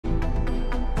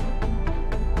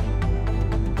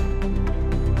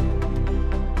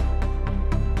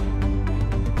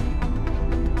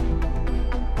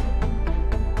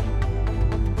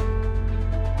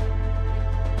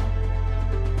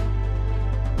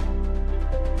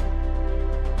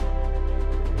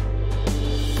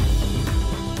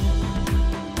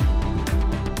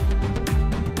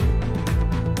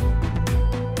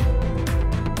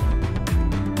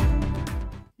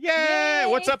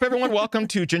what's up, everyone? Welcome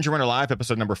to Ginger Runner Live,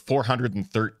 episode number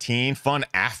 413. Fun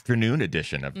afternoon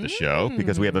edition of the show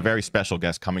because we have a very special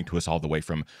guest coming to us all the way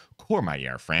from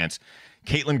Courmayeur, France.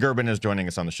 Kaytlyn Gerbin is joining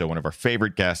us on the show, one of our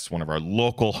favorite guests, one of our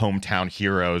local hometown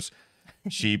heroes.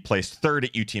 She placed third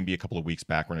at UTMB a couple of weeks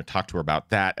back. We're going to talk to her about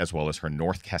that, as well as her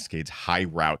North Cascades High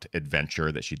Route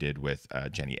adventure that she did with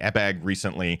Jenny Abegg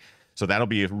recently. So that'll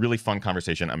be a really fun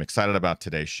conversation. I'm excited about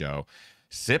today's show.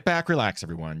 Sit back, relax,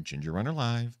 everyone. Ginger Runner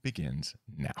Live begins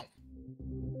now.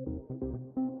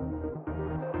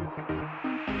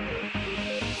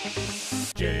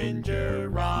 Ginger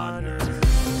Runner.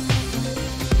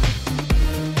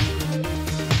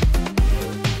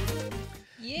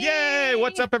 Yay!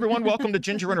 What's up, everyone? Welcome to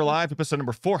Ginger Runner Live, episode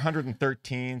number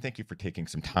 413. Thank you for taking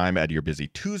some time out of your busy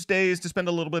Tuesdays to spend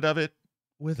a little bit of it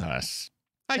with us.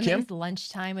 Hi, Kim.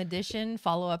 Lunchtime edition,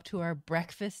 follow up to our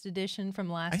breakfast edition from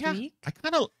last week. I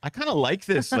kind of like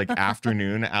this like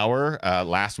afternoon hour.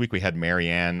 Last week we had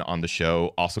Marianne on the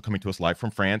show, also coming to us live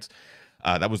from France.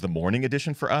 That was the morning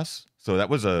edition for us, so that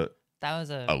was a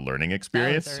learning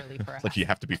experience. That was early for us. Like you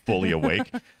have to be fully awake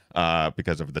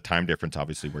because of the time difference,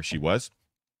 obviously, where she was.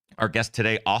 Our guest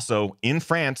today also in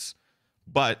France,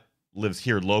 but lives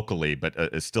here locally, but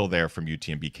is still there from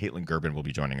UTMB. Kaytlyn Gerbin will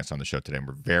be joining us on the show today, and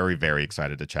we're very, very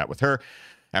excited to chat with her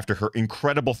after her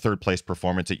incredible third-place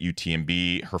performance at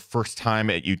UTMB, her first time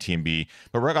at UTMB.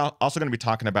 But we're also going to be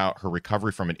talking about her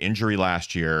recovery from an injury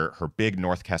last year, her big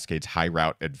North Cascades High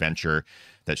Route adventure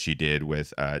that she did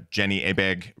with Jenny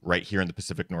Abegg right here in the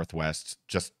Pacific Northwest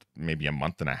just maybe a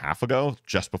month and a half ago,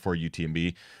 just before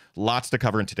UTMB. Lots to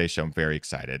cover in today's show. I'm very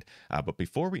excited. But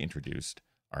before we introduced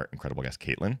our incredible guest,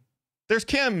 Kaytlyn, there's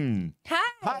Kim.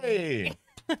 Hi.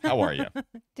 How are you?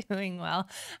 Doing well.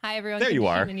 Hi, everyone. There you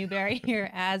are. Kim Newberry here,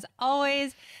 as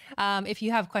always. If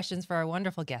you have questions for our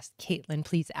wonderful guest, Kaytlyn,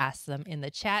 please ask them in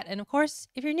the chat. And of course,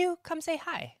 if you're new, come say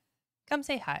hi. Come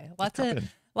say hi. Lots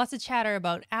of chatter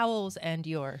about owls and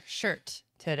your shirt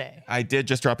today. I did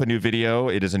just drop a new video.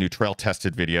 It is a new trail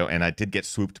tested video, and I did get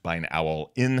swooped by an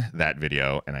owl in that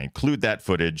video, and I include that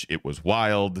footage. It was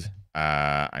wild.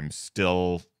 I'm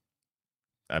still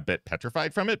a bit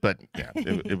petrified from it, but yeah,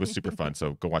 it was super fun.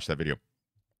 So go watch that video.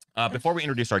 Before we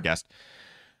introduce our guest,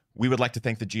 we would like to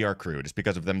thank the GR crew. It's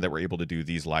because of them that we're able to do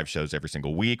these live shows every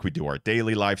single week. We do our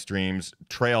daily live streams,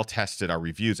 trail tested, our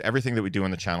reviews, everything that we do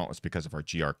on the channel is because of our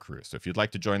GR crew. So if you'd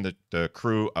like to join the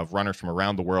crew of runners from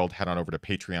around the world, head on over to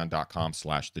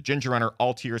patreon.com/thegingerrunner.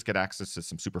 All tiers get access to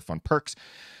some super fun perks,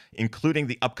 including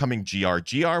the upcoming GR.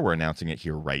 We're announcing it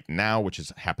here right now, which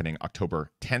is happening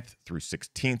October 10th through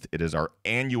 16th. It is our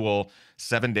annual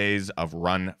 7 days of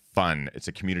run fun. It's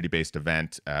a community-based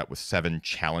event with 7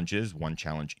 challenges, 1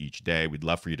 challenge each day. We'd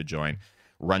love for you to join.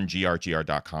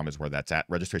 RunGR.com is where that's at.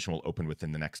 Registration will open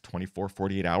within the next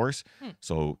 48 hours.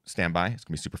 So stand by. It's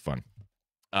going to be super fun.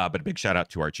 But a big shout out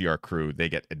to our GR crew. They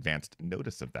get advanced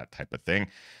notice of that type of thing.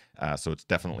 So it's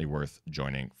definitely worth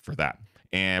joining for that.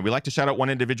 And we like to shout out one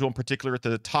individual in particular at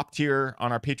the top tier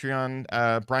on our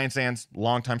Patreon. Brian Sands,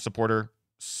 longtime supporter,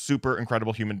 super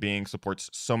incredible human being, supports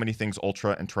so many things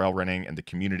ultra and trail running and the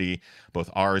community, both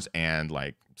ours and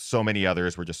like so many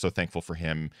others. We're just so thankful for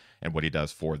him and what he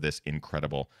does for this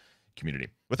incredible community.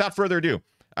 Without further ado,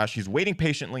 she's waiting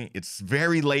patiently. It's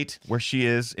very late where she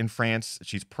is in France.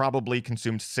 She's probably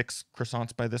consumed 6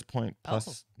 croissants by this point,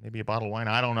 plus maybe a bottle of wine.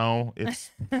 I don't know. It's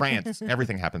France.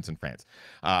 Everything happens in France.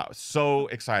 So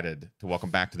excited to welcome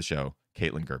back to the show,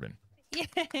 Kaytlyn Gerbin.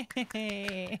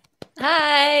 Yay.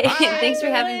 Hi. Thanks for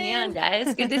having me on,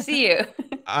 guys. Good to see you.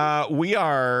 We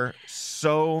are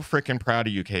so freaking proud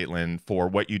of you, Kaytlyn, for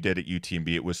what you did at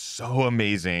UTMB. It was so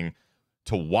amazing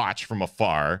to watch from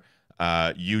afar.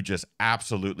 You just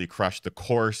absolutely crushed the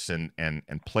course and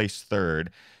placed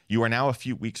third. You are now a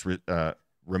few weeks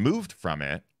removed from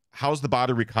it. How's the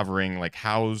body recovering? Like,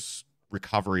 how's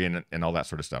recovery and all that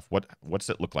sort of stuff? What's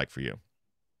it look like for you?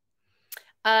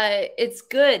 It's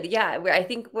good. Yeah. I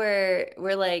think we're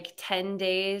like 10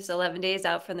 days, 11 days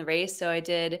out from the race. So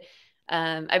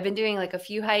I've been doing like a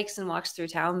few hikes and walks through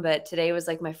town, but today was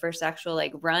like my first actual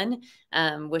like run,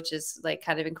 which is like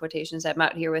kind of in quotations. I'm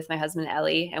out here with my husband,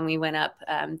 Ellie, and we went up,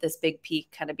 this big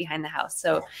peak kind of behind the house.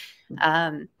 So,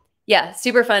 yeah,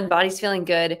 super fun. Body's feeling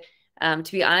good.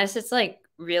 To be honest, it's like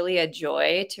really a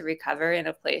joy to recover in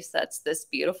a place that's this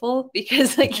beautiful,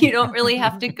 because like you don't really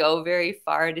have to go very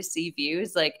far to see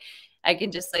views. Like I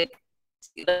can just like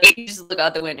you just look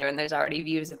out the window and there's already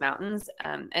views of mountains.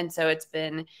 And so it's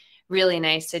been really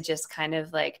nice to just kind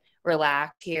of like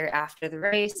relax here after the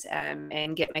race,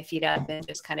 and get my feet up and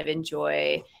just kind of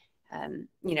enjoy,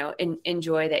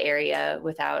 enjoy the area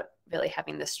without really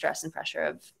having the stress and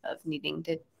pressure of needing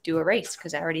to do a race,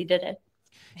 because I already did it.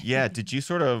 Yeah. Did you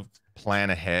sort of plan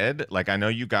ahead? Like, I know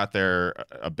you got there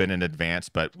a bit in advance,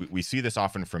 but we see this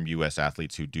often from US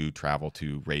athletes who do travel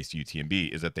to race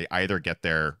UTMB, is that they either get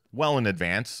there well in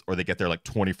advance or they get there like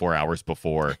 24 hours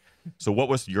before. So what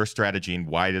was your strategy, and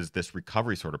why does this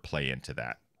recovery sort of play into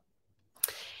that?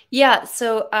 Yeah,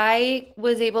 so I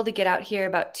was able to get out here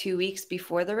about 2 weeks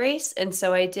before the race. And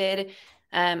so I did,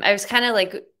 I was kind of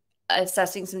like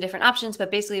assessing some different options, but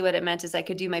basically what it meant is I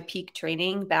could do my peak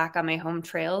training back on my home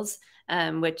trails,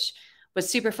 which was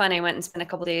super fun. I went and spent a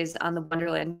couple days on the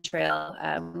Wonderland Trail,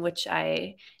 which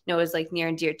I know is like near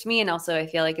and dear to me. And also I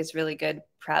feel like is really good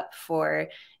prep for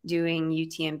doing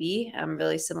UTMB,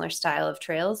 really similar style of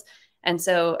trails. And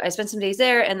so I spent some days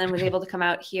there and then was able to come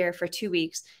out here for 2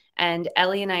 weeks. And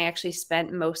Ellie and I actually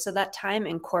spent most of that time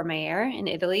in Courmayeur in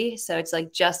Italy. So it's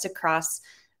like just across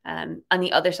on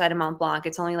the other side of Mont Blanc.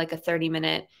 It's only like a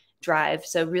 30-minute drive.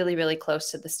 So really, really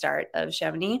close to the start of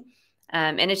Chamonix.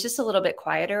 And it's just a little bit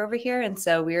quieter over here. And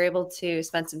so we were able to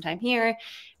spend some time here,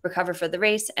 recover for the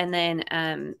race. And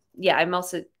then, yeah, I'm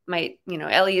also,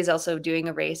 Ellie is also doing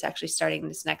a race actually starting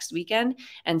this next weekend.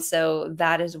 And so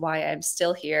that is why I'm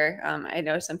still here. I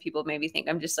know some people maybe think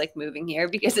I'm just like moving here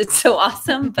because it's so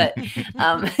awesome, but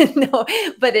no,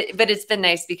 but it's been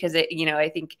nice because I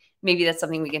think maybe that's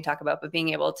something we can talk about, but being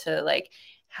able to like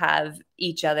have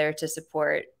each other to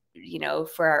support,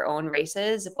 for our own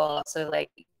races, while also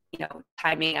like,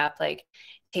 timing up like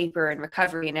taper and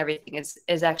recovery and everything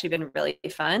is actually been really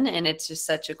fun. And it's just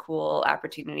such a cool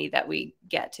opportunity that we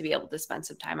get to be able to spend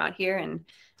some time out here.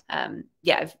 And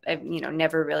yeah, I've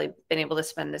never really been able to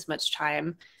spend this much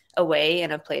time away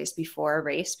in a place before a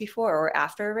race, before or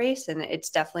after a race. And it's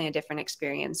definitely a different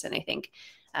experience. And I think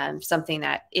something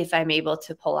that if I'm able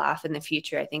to pull off in the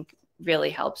future, I think really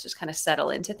helps just kind of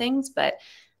settle into things. But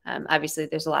obviously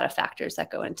there's a lot of factors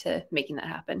that go into making that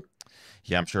happen.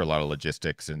 Yeah, I'm sure a lot of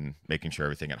logistics and making sure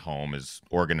everything at home is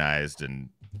organized and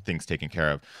things taken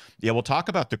care of. Yeah, we'll talk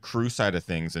about the crew side of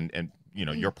things, and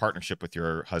your partnership with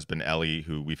your husband Ellie,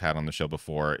 who we've had on the show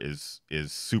before, is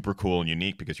super cool and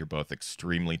unique because you're both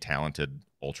extremely talented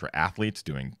ultra athletes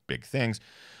doing big things.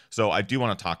 So I do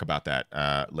want to talk about that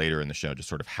later in the show, just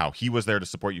sort of how he was there to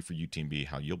support you for UTMB,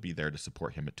 how you'll be there to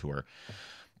support him at Tour.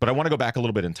 But I want to go back a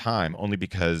little bit in time, only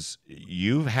because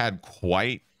you've had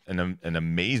quite an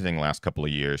amazing last couple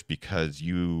of years, because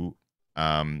you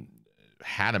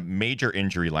had a major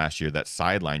injury last year that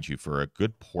sidelined you for a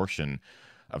good portion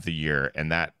of the year.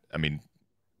 And that, I mean,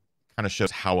 kind of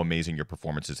shows how amazing your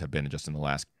performances have been just in the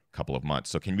last couple of months.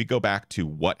 So can we go back to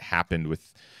what happened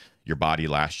with your body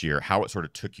last year, how it sort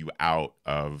of took you out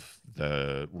of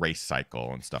the race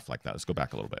cycle and stuff like that? Let's go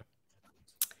back a little bit.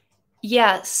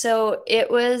 Yeah, so it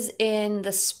was in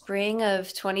the spring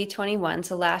of 2021,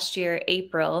 so last year,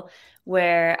 April,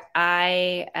 where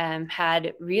I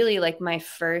had really like my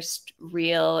first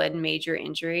real and major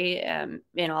injury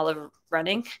in all of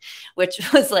running, which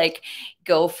was like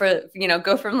go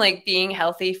from like being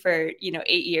healthy for 8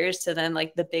 years to then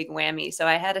like the big whammy. So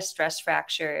I had a stress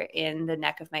fracture in the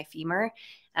neck of my femur,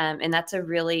 and that's a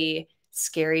really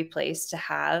scary place to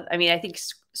have. I mean, I think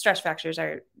stress fractures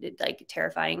are like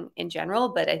terrifying in general,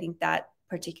 but I think that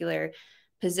particular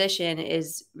position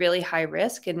is really high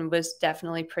risk and was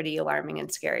definitely pretty alarming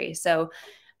and scary. So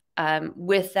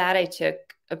with that, I took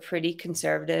a pretty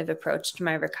conservative approach to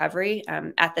my recovery.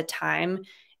 At the time,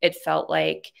 it felt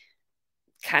like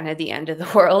kind of the end of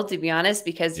the world, to be honest,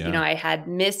 because, I had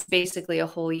missed basically a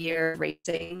whole year of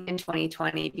racing in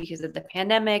 2020 because of the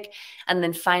pandemic. And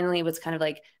then finally was kind of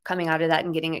like coming out of that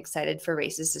and getting excited for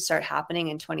races to start happening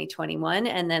in 2021.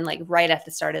 And then like right at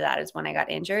the start of that is when I got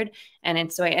injured.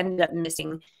 And so I ended up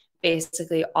missing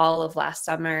basically all of last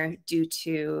summer due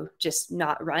to just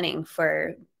not running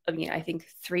for, I think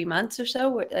 3 months or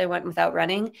so. I went without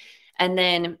running. And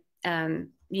then,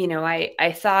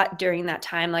 I thought during that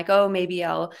time, like, oh, maybe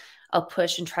I'll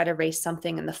push and try to race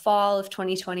something in the fall of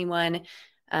 2021.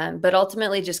 But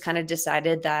ultimately just kind of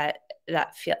decided that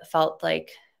felt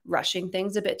like rushing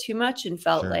things a bit too much, and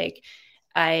felt like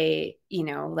I,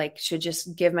 like should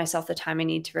just give myself the time I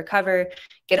need to recover,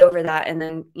 get over that, and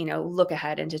then, look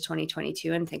ahead into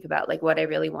 2022 and think about like what I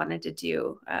really wanted to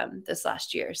do this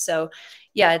last year. So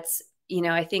yeah, it's,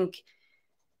 I think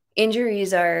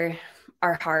injuries are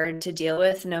hard to deal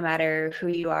with no matter who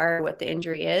you are or what the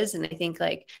injury is. And I think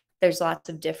like there's lots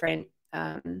of different,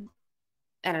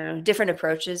 different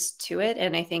approaches to it.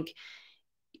 And I think,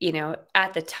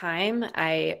 at the time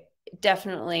I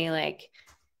definitely like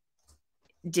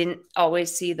didn't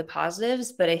always see the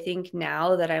positives, but I think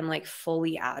now that I'm like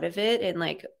fully out of it and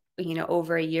like,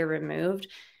 over a year removed,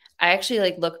 I actually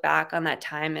like look back on that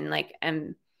time and like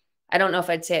I don't know if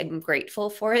I'd say I'm grateful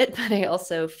for it, but I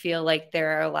also feel like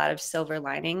there are a lot of silver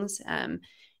linings.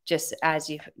 Just as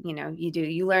you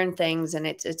learn things, and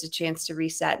it's a chance to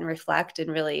reset and reflect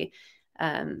and really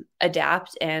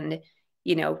adapt. And,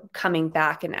 coming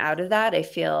back and out of that, I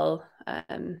feel,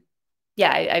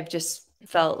 I've just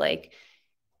felt like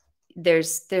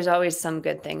there's always some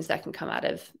good things that can come out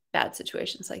of bad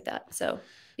situations like that. So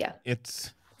yeah,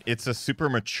 it's a super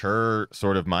mature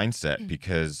sort of mindset,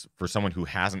 because for someone who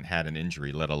hasn't had an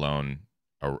injury, let alone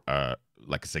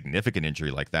like a significant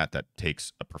injury like that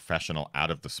takes a professional out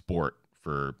of the sport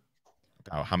for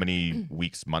how many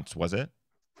weeks, months was it?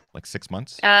 Like 6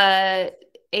 months?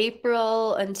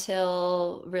 April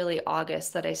until really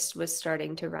August that I was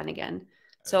starting to run again.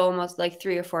 So almost like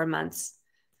 3 or 4 months.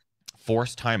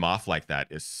 Forced time off like that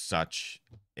is such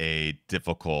a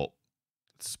difficult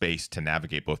space to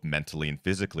navigate, both mentally and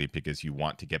physically, because you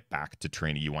want to get back to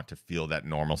training. You want to feel that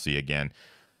normalcy again.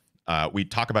 We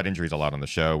talk about injuries a lot on the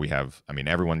show.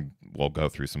 Everyone will go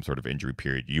through some sort of injury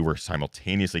period. You were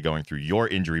simultaneously going through your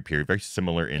injury period, very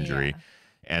similar injury. Yeah.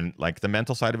 And like the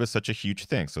mental side of it is such a huge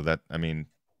thing. So that,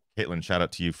 Kaytlyn, shout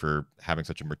out to you for having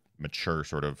such a mature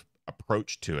sort of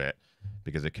approach to it,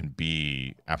 because it can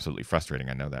be absolutely frustrating.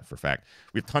 I know that for a fact.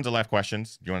 We have tons of live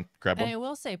questions. Do you want to grab one? And I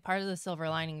will say, part of the silver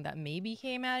lining that maybe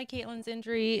came out of Kaytlyn's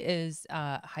injury is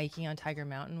hiking on Tiger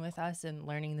Mountain with us and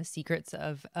learning the secrets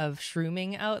of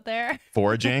shrooming out there.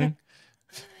 Foraging.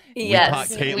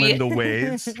 Yes. We taught Kaytlyn the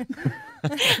ways.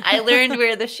 I learned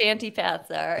where the shanty paths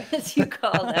are, as you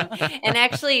call them. And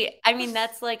actually,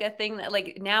 that's like a thing that,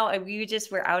 like, now we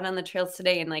just were out on the trails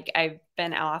today, and like I've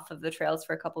been off of the trails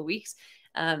for a couple of weeks.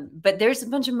 But there's a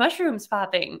bunch of mushrooms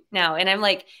popping now. And I'm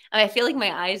like, I feel like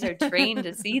my eyes are trained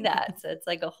to see that. So it's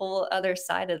like a whole other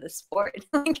side of the sport.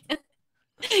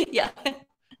 Yeah.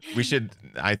 We should,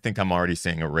 I think I'm already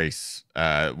seeing a race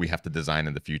we have to design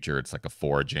in the future. It's like a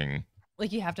foraging.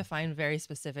 Like, you have to find very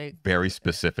specific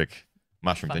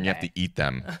mushrooms, and you have to eat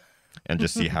them and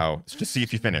just see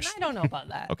if you finish. I don't know about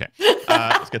that. Okay.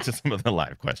 Let's get to some of the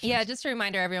live questions. Yeah, just a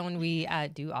reminder, everyone, we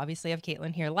do obviously have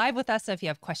Kaytlyn here live with us. So if you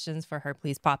have questions for her,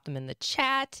 please pop them in the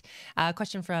chat.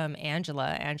 Question from Angela.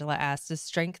 Angela asks, does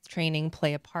strength training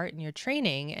play a part in your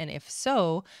training? And if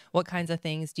so, what kinds of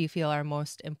things do you feel are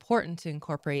most important to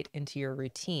incorporate into your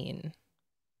routine?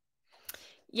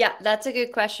 Yeah, that's a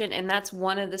good question. And that's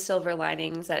one of the silver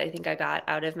linings that I think I got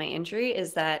out of my injury,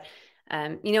 is that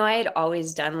I had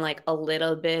always done like a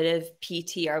little bit of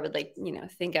PT, or would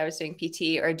think I was doing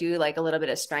PT or do like a little bit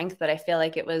of strength, but I feel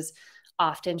like it was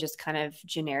often just kind of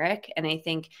generic. And I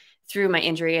think through my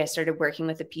injury, I started working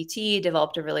with a PT,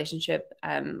 developed a relationship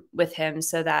with him,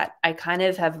 so that I kind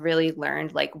of have really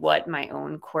learned like what my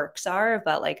own quirks are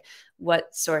about like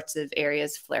what sorts of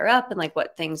areas flare up, and like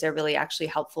what things are really actually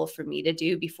helpful for me to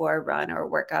do before a run or a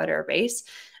workout or a race.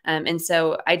 And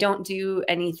so I don't do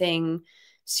anything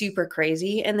super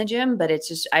crazy in the gym, but it's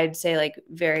just, I'd say like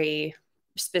very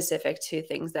specific to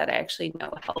things that I actually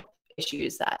know help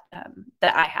issues that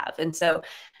I have. And so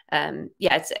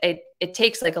it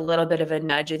takes like a little bit of a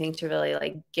nudge, I think, to really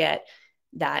like get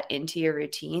that into your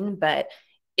routine. But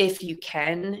if you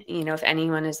can, if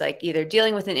anyone is like either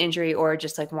dealing with an injury or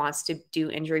just like wants to do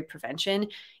injury prevention,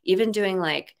 even doing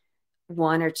like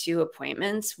 1 or 2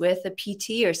 appointments with a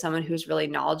PT or someone who's really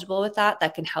knowledgeable with that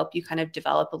can help you kind of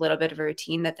develop a little bit of a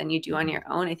routine that then you do on your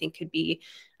own, I think could be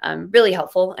really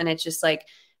helpful. And it's just like,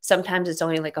 sometimes it's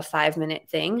only like a 5-minute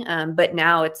thing. But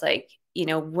now it's like,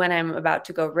 when I'm about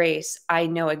to go race, I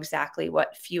know exactly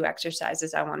what few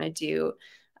exercises I want to do,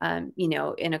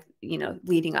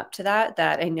 leading up to that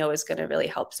I know is going to really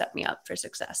help set me up for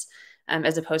success,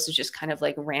 as opposed to just kind of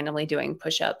like randomly doing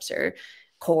push-ups or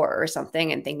core or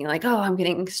something and thinking like, oh, I'm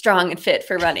getting strong and fit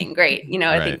for running. Great. Right.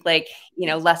 I think like,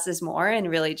 less is more, and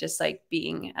really just like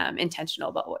being intentional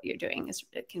about what you're doing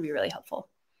it can be really helpful.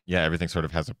 Yeah. Everything sort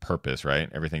of has a purpose, right?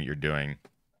 Everything you're doing,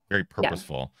 very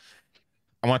purposeful. Yeah.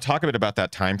 I want to talk a bit about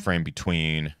that time frame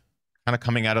between kind of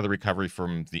coming out of the recovery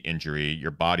from the injury,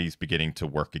 your body's beginning to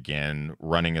work again.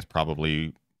 Running is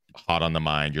probably hot on the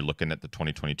mind. You're looking at the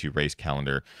 2022 race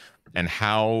calendar, and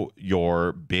how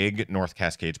your big North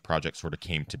Cascades project sort of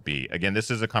came to be. Again,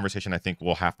 this is a conversation I think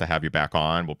we'll have to have you back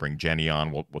on. We'll bring Jenny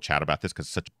on. We'll chat about this because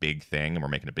it's such a big thing, and we're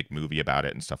making a big movie about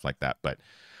it and stuff like that. But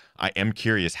I am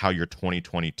curious how your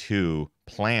 2022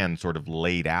 plan sort of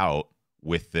laid out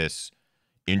with this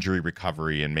injury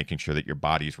recovery and making sure that your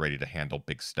body's ready to handle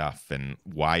big stuff, and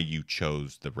why you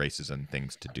chose the races and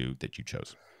things to do that you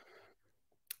chose.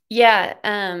 Yeah.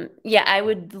 I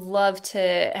would love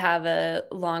to have a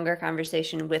longer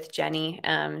conversation with Jenny.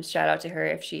 Shout out to her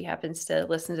if she happens to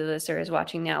listen to this or is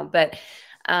watching now. But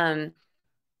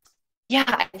Yeah,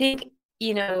 I think,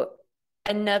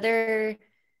 another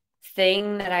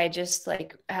thing that I just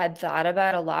like had thought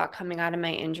about a lot coming out of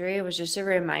my injury was just a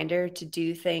reminder to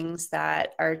do things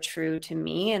that are true to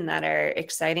me and that are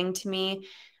exciting to me.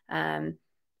 And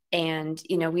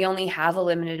we only have a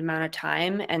limited amount of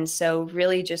time, and so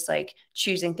really just like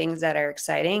choosing things that are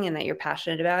exciting and that you're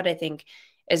passionate about, I think,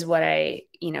 is what I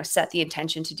set the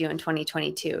intention to do in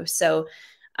 2022. So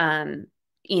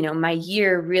my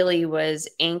year really was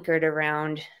anchored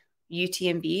around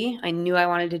UTMB. I knew I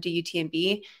wanted to do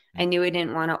UTMB. I knew I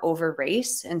didn't want to over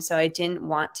race, and so I didn't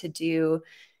want to do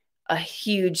a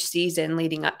huge season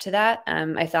leading up to that.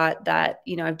 I thought that,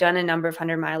 I've done a number of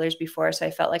 100-milers before, so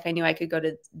I felt like I knew I could go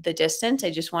to the distance.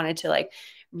 I just wanted to like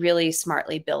really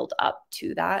smartly build up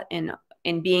to that.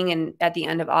 And being at the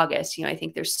end of August, I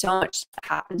think there's so much that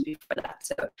happens before that.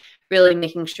 So really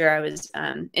making sure I was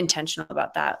intentional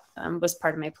about that was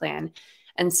part of my plan.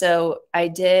 And so I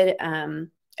did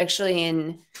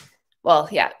actually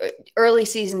early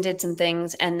season did some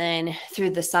things. And then through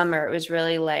the summer, it was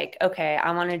really like, okay,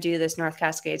 I want to do this North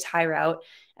Cascades High Route.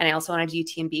 And I also want to do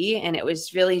UTMB. And it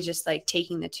was really just like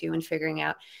taking the two and figuring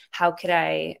out how could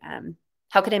I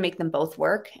make them both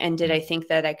work? And did I think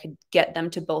that I could get them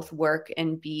to both work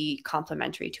and be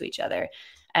complementary to each other?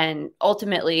 And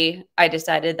ultimately, I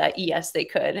decided that yes, they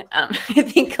could. I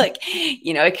think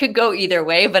it could go either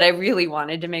way, but I really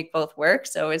wanted to make both work.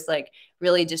 So it was like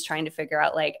really just trying to figure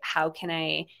out like how can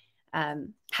I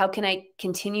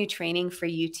continue training for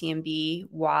UTMB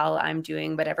while I'm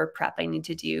doing whatever prep I need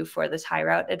to do for this high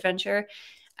route adventure,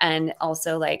 and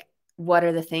also like what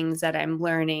are the things that I'm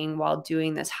learning while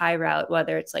doing this high route,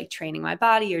 whether it's like training my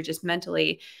body or just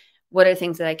mentally, what are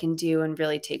things that I can do and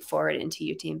really take forward into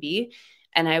UTMB.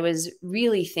 And I was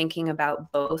really thinking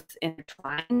about both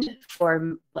intertwined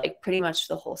for like pretty much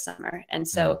the whole summer. And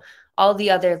so all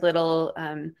the other little,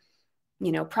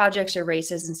 projects or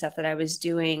races and stuff that I was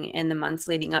doing in the months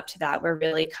leading up to that were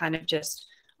really kind of just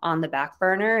on the back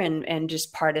burner and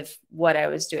just part of what I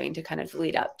was doing to kind of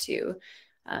lead up to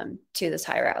this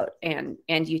high route and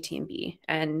UTMB.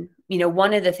 And,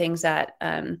 one of the things that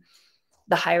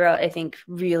the high route, I think,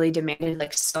 really demanded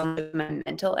like so much of my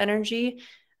mental energy.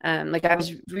 Like I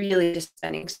was really just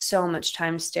spending so much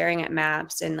time staring at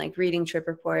maps and like reading trip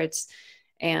reports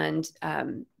and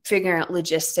figuring out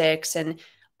logistics and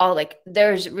all. Like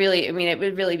there's really,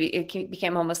 it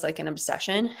became almost like an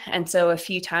obsession. And so a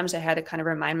few times I had to kind of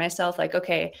remind myself like,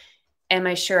 okay, am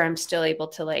I sure I'm still able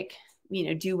to like,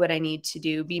 do what I need to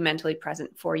do, be mentally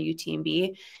present for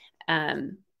UTMB.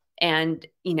 And,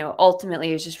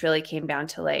 ultimately it just really came down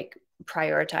to like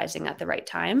prioritizing at the right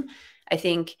time. I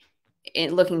think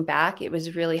looking back, it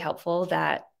was really helpful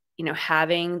that,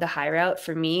 having the high route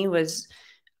for me was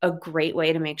a great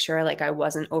way to make sure like I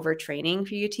wasn't overtraining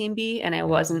for UTMB and I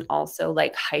wasn't also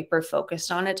like hyper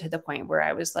focused on it to the point where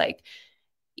I was like,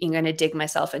 I'm going to dig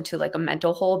myself into like a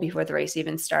mental hole before the race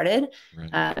even started.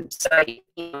 Right. So I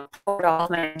poured all of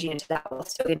my energy into that while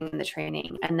still getting in the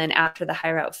training. And then after the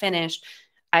high route finished,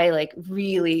 I like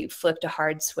really flipped a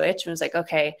hard switch and was like,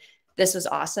 okay, this was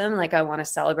awesome. Like I want to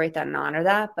celebrate that and honor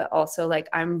that, but also like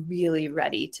I'm really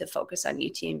ready to focus on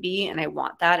UTMB and I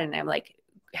want that. And I'm like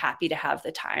happy to have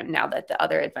the time now that the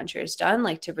other adventure is done,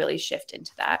 like to really shift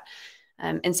into that.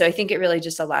 And so I think it really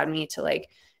just allowed me to like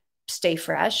stay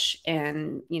fresh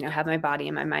and, have my body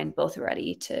and my mind both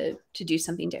ready to do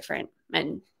something different.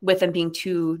 And with them being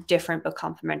two different but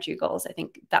complementary goals, I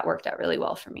think that worked out really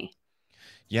well for me.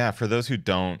 Yeah. For those who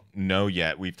don't know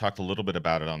yet, we've talked a little bit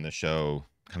about it on the show,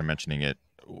 kind of mentioning it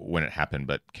when it happened,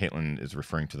 but Kaytlyn is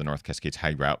referring to the North Cascades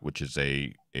High Route, which is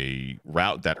a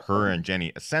route that her and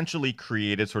Jenny essentially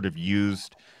created, sort of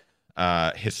used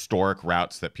historic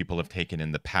routes that people have taken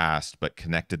in the past, but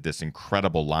connected this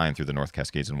incredible line through the North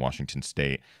Cascades in Washington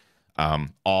State,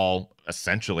 all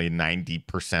essentially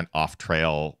 90% off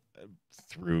trail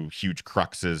through huge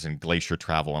cruxes and glacier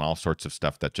travel and all sorts of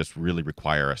stuff that just really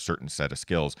require a certain set of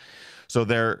skills. So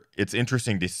it's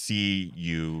interesting to see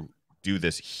you do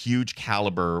this huge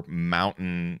caliber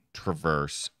mountain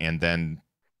traverse and then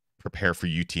prepare for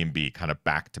UTMB kind of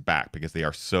back to back because they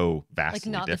are so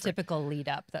vastly not different. The typical lead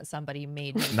up that somebody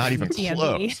made. Not even UTMB.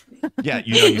 Close. Yeah,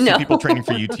 you see people training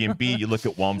for UTMB. You look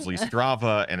at Walmsley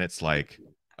Strava, and it's like,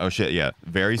 oh shit, yeah,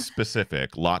 very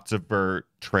specific. Lots of vert,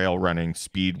 trail running,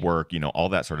 speed work, all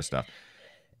that sort of stuff.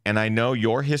 And I know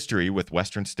your history with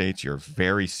Western States. You're a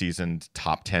very seasoned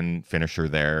top 10 finisher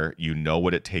there. You know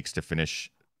what it takes to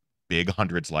finish big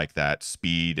hundreds like that,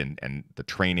 speed and the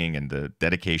training and the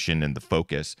dedication and the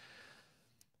focus.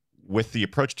 With the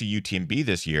approach to UTMB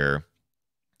this year,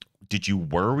 did you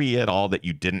worry at all that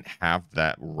you didn't have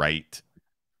that right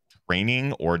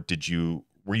training, or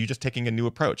were you just taking a new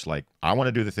approach? Like, I want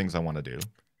to do the things I want to do,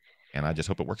 and I just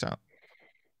hope it works out.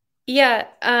 Yeah,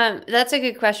 that's a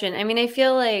good question. I mean, I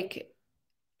feel like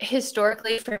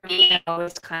historically for me, I've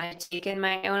always kind of taken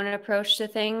my own approach to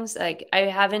things. Like, I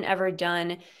haven't ever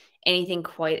done anything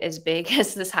quite as big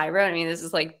as this high road. I mean, this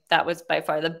is like, that was by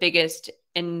far the biggest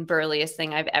and burliest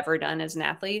thing I've ever done as an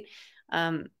athlete.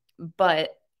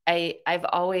 But I've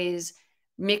always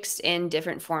mixed in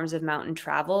different forms of mountain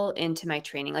travel into my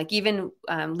training. Like, even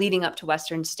leading up to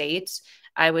Western States,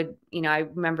 I would, I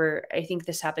remember, I think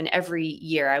this happened every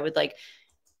year. I would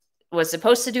was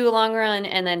supposed to do a long run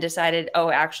and then decided, oh,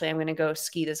 actually, I'm going to go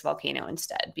ski this volcano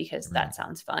instead because that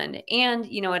sounds fun. And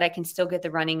you know what? I can still get the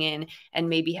running in, and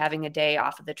maybe having a day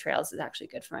off of the trails is actually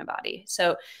good for my body.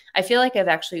 So I feel like I've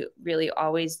actually really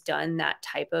always done that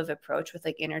type of approach with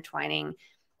like intertwining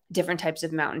different types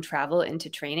of mountain travel into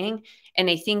training. And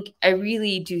I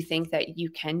really do think that you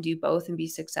can do both and be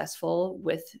successful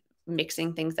with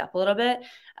mixing things up a little bit.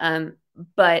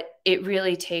 But it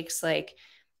really takes like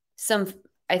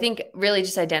I think really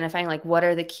just identifying like what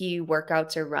are the key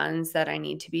workouts or runs that I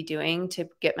need to be doing to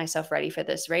get myself ready for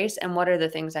this race, and what are the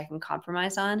things I can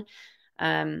compromise on.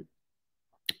 And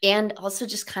also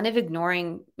just kind of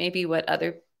ignoring maybe what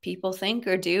other people think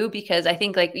or do, because I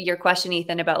think like your question,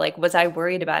 Ethan, about like, was I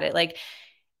worried about it? Like,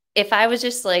 if I was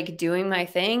just like doing my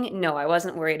thing, no, I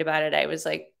wasn't worried about it. I was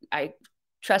like, I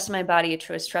trusted my body,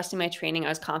 I was trusting my training. I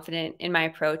was confident in my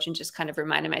approach, and just kind of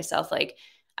reminded myself, like,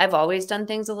 I've always done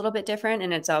things a little bit different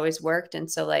and it's always worked.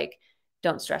 And so like,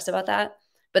 don't stress about that.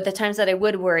 But the times that I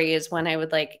would worry is when I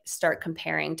would like start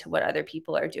comparing to what other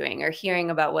people are doing, or hearing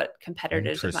about what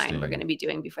competitors of mine were going to be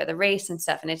doing before the race and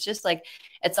stuff. And it's just like,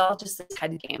 it's all just this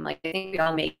head game. Like, I think we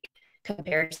all make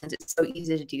comparisons. It's so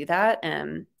easy to do that.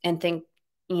 And think,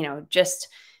 just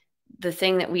the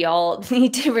thing that we all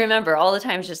need to remember all the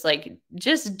time is just like,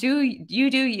 just do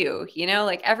you,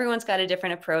 like everyone's got a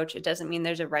different approach. It doesn't mean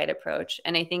there's a right approach.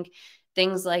 And I think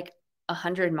things like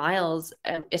 100 miles,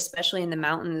 especially in the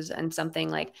mountains, and something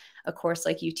like a course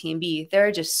like UTMB, there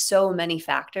are just so many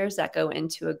factors that go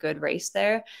into a good race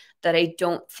there that I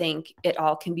don't think it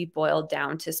all can be boiled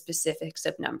down to specifics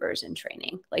of numbers and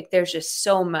training. Like, there's just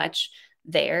so much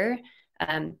there.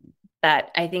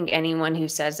 That I think anyone who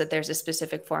says that there's a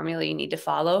specific formula you need to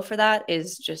follow for that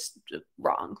is just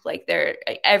wrong. Like,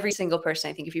 every single person,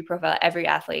 I think if you profile every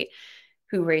athlete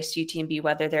who raced UTMB,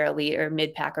 whether they're elite or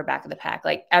mid pack or back of the pack,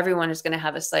 like everyone is going to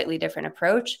have a slightly different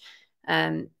approach.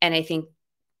 And I think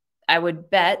I would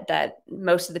bet that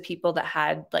most of the people that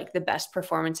had like the best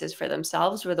performances for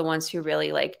themselves were the ones who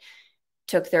really like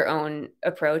took their own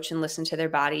approach and listened to their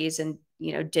bodies, and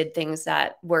did things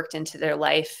that worked into their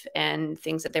life and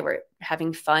things that they were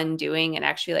having fun doing, and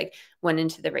actually like went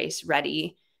into the race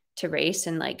ready to race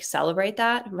and like celebrate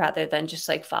that, rather than just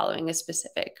like following a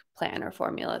specific plan or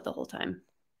formula the whole time.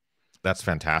 That's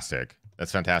fantastic.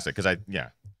 Because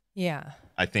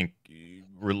I think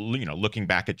looking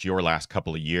back at your last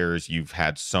couple of years, you've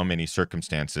had so many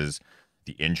circumstances,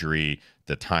 the injury,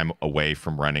 the time away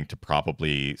from running to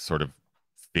probably sort of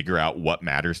figure out what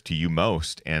matters to you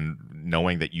most. And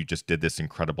knowing that you just did this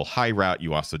incredible high route,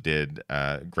 you also did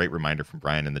a great reminder from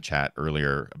Brian in the chat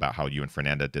earlier about how you and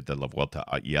Fernanda did the La Vuelta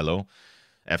a Hielo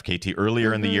FKT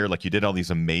earlier in the year. Like, you did all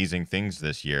these amazing things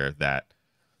this year that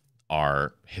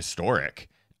are historic.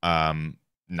 Not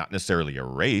necessarily a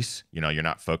race, you're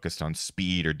not focused on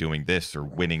speed or doing this or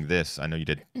winning this. I know you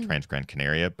did Trans Gran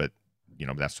Canaria, but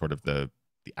that's sort of the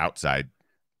outside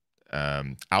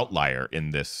outlier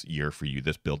in this year for you,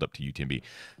 this build up to UTMB.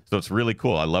 So it's really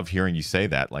cool. I love hearing you say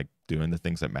that, like doing the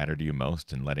things that matter to you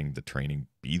most and letting the training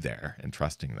be there and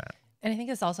trusting that. And I think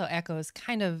this also echoes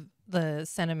kind of the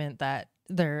sentiment that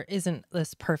there isn't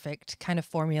this perfect kind of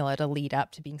formula to lead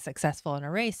up to being successful in a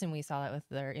race. And we saw that with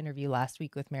their interview last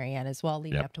week with Marianne as well,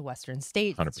 leading up to Western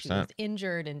States. 100%. She was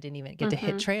injured and didn't even get to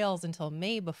hit trails until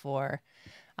May before.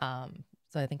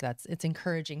 So I think it's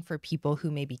encouraging for people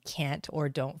who maybe can't or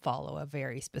don't follow a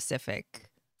very specific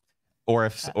or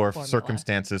if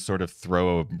circumstances sort of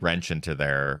throw a wrench into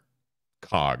their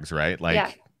cogs, right?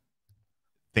 Like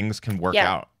things can work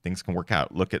out. Things can work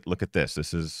out. Look at this.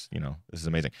 This is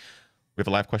amazing. We have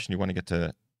a live question. You want to get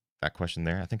to that question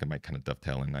there? I think it might kind of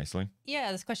dovetail in nicely.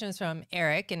 Yeah, this question is from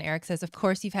Eric, and Eric says, of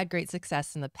course, you've had great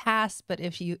success in the past, but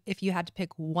if you had to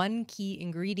pick one key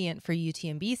ingredient for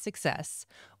UTMB success,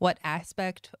 what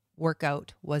aspect,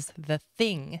 workout was the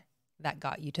thing that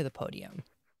got you to the podium?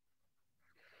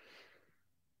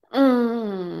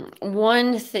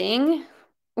 One thing?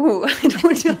 Ooh, I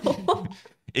don't know.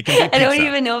 It can be pizza. I don't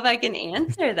even know if I can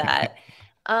answer that.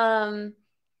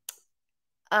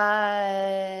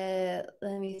 Let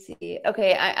me see.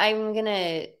 Okay, I'm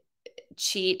gonna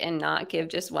cheat and not give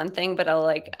just one thing, but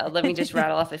let me just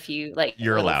rattle off a few like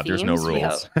You're little allowed. There's no themes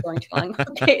rules. without going too long.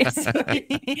 Okay, so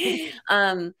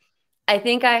I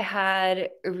think I had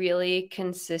really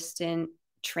consistent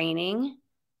training,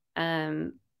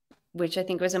 which I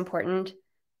think was important.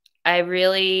 I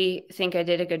really think I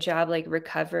did a good job like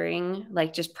recovering,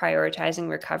 like just prioritizing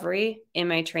recovery in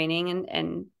my training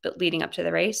and leading up to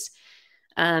the race.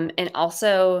 And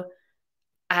also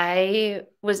I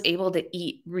was able to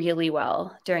eat really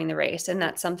well during the race. And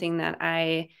that's something that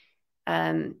I'd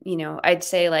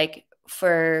say like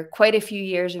for quite a few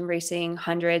years in racing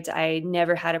hundreds, I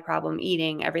never had a problem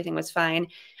eating. Everything was fine.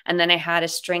 And then I had a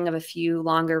string of a few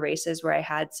longer races where I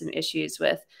had some issues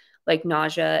with like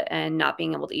nausea and not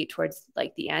being able to eat towards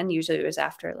like the end. Usually it was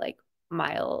after like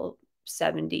mile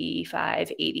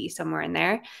 75, 80, somewhere in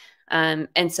there. And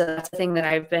so that's the thing that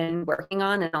I've been working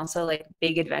on, and also like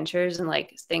big adventures and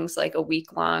like things like a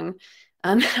week long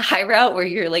high route where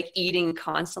you're like eating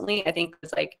constantly. I think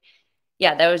was like,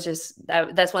 yeah, that was just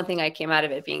that's one thing I came out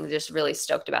of it being just really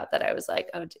stoked about, that I was like,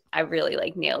 oh, I really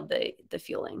like nailed the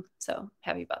fueling. So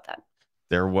happy about that.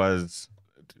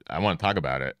 I want to talk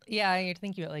about it. Yeah, you're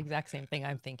thinking about the exact same thing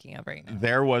I'm thinking of right now.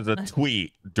 There was a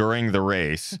tweet during the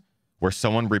race where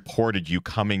someone reported you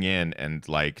coming in and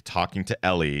like talking to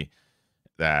Ellie,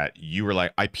 that you were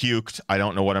like, I puked. I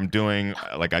don't know what I'm doing.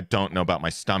 Like, I don't know about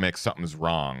my stomach. Something's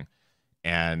wrong.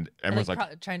 And everyone's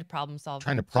like trying to problem solve.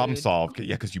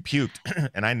 Yeah, because you puked.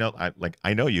 And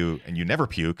I know you, and you never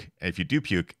puke. And if you do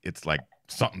puke, it's like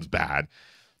something's bad.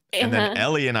 And then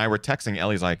Ellie and I were texting.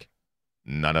 Ellie's like,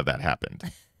 none of that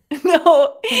happened.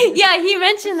 No. Yeah, he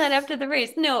mentioned that after the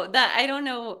race. No, that I don't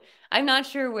know. I'm not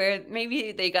sure where.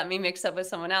 Maybe they got me mixed up with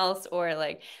someone else, or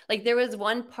like there was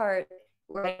one part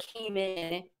where I came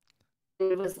in.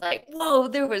 It was like, whoa,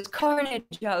 there was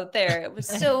carnage out there. It was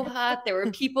so hot. There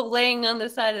were people laying on the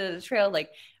side of the trail.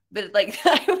 But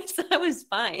I was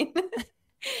fine.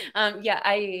 Yeah,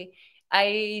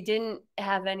 I didn't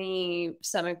have any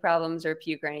stomach problems or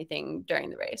puke or anything during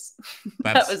the race.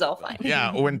 That was all fine.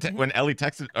 Yeah, when Ellie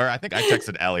texted, or I think I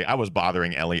texted Ellie, I was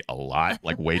bothering Ellie a lot,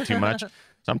 like way too much.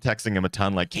 So I'm texting him a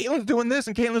ton, like, Kaytlyn's doing this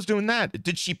and Kaytlyn's doing that.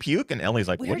 Did she puke? And Ellie's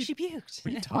like, she puked? What are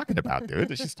you talking about,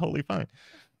 dude? She's totally fine.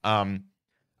 I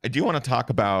do want to talk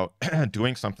about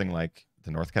doing something like the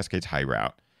North Cascades High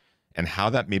Route and how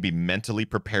that maybe mentally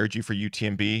prepared you for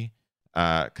UTMB.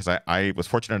 Because I was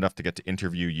fortunate enough to get to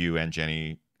interview you and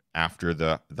Jenny after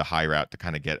the high route to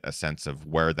kind of get a sense of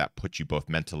where that put you both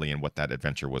mentally and what that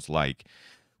adventure was like.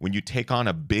 When you take on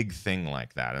a big thing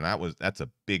like that, and that's a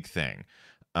big thing,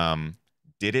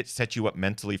 did it set you up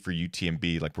mentally for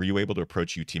UTMB? Like, were you able to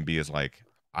approach UTMB as like,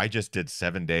 I just did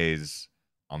 7 days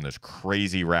on this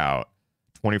crazy route,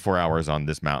 24 hours on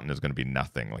this mountain is going to be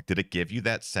nothing. Like, did it give you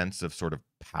that sense of sort of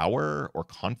power or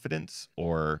confidence,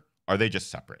 or are they just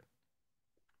separate?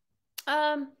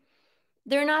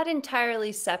 They're not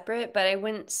entirely separate, but I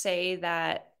wouldn't say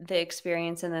that the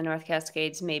experience in the North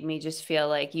Cascades made me just feel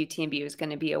like UTMB was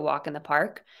going to be a walk in the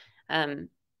park.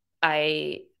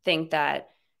 I think that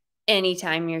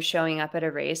anytime you're showing up at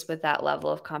a race with that level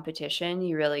of competition,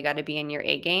 you really got to be in your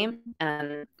A game.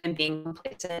 And being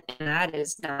complacent in that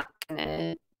is not going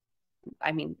to,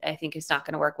 I think it's not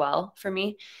going to work well for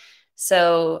me.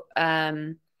 So,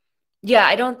 yeah,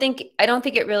 I don't think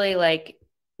it really like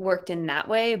worked in that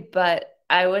way, but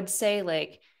I would say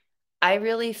like I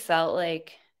really felt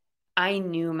like I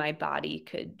knew my body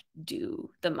could do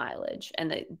the mileage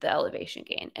and the elevation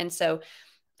gain. And so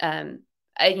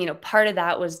part of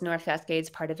that was North Cascades,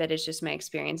 part of it is just my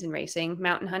experience in racing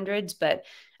mountain hundreds, but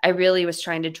I really was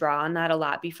trying to draw on that a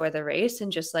lot before the race,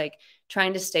 and just like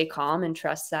trying to stay calm and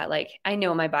trust that like I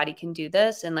know my body can do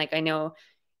this, and like I know,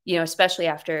 especially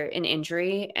after an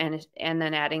injury and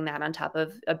then adding that on top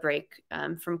of a break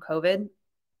from COVID,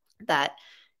 that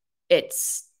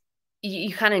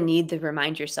you kind of need to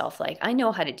remind yourself, like, I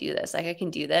know how to do this, like I can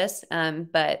do this.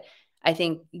 But I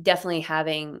think definitely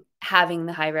having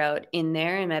the high route in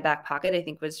there in my back pocket, I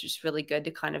think was just really good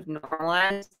to kind of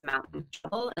normalize mountain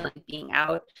travel and like being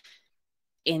out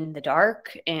in the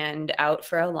dark and out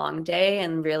for a long day,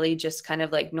 and really just kind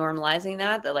of like normalizing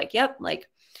that like, yep, like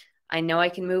I know I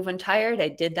can move when tired. I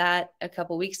did that a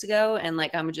couple weeks ago, and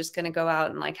like I'm just going to go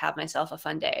out and like have myself a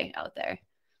fun day out there.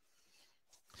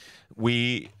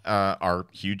 We are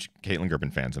huge Kaytlyn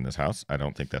Gerbin fans in this house. I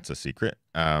don't think that's a secret.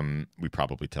 We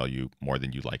probably tell you more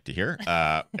than you'd like to hear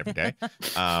every day.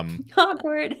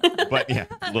 Awkward. But yeah,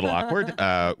 a little awkward.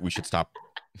 We should stop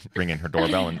ringing her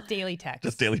doorbell and daily text.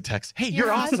 Just daily text. Hey, you're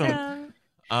awesome.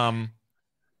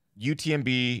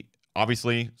 UTMB,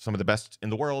 obviously some of the best in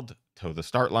the world toe the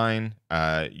start line.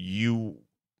 You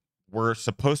were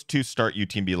supposed to start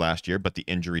UTMB last year, but the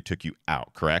injury took you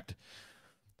out, correct?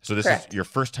 So this is your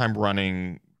first time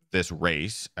running this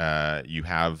race.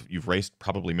 You've raced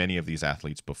probably many of these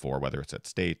athletes before, whether it's at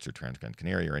States or Trans-Gran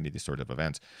Canaria or any of these sort of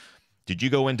events. Did you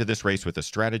go into this race with a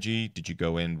strategy? Did you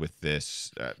go in with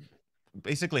this?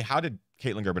 Basically, how did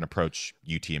Kaytlyn Gerbin approach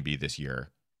UTMB this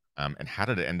year? And how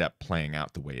did it end up playing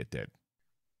out the way it did?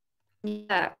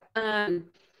 Yeah.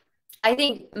 I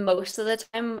think most of the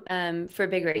time for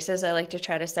big races, I like to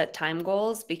try to set time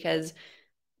goals because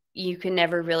you can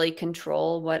never really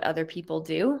control what other people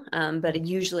do. But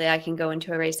usually I can go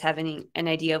into a race having an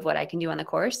idea of what I can do on the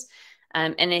course.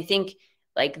 And I think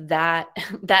like that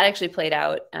actually played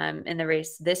out in the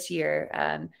race this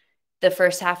year. The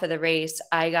first half of the race,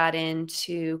 I got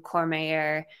into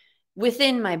Courmayeur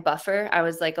within my buffer. I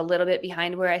was like a little bit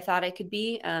behind where I thought I could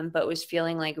be, but was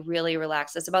feeling like really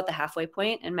relaxed. It's about the halfway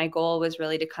point, and my goal was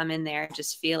really to come in there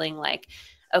just feeling like,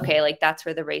 okay, like that's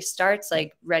where the race starts,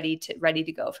 like ready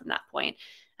to go from that point.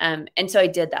 And so I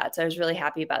did that. So I was really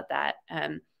happy about that.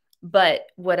 But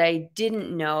what I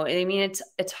didn't know, I mean,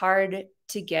 it's hard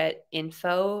to get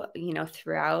info,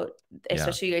 throughout,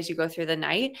 especially as you go through the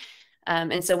night.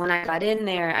 And so when I got in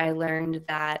there, I learned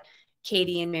that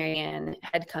Katie and Marianne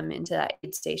had come into that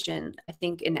aid station, I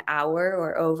think an hour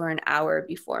or over an hour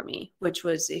before me, which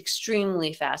was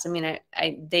extremely fast. I mean,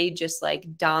 they just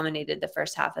like dominated the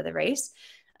first half of the race.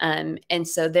 And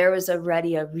so there was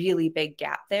already a really big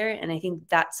gap there. And I think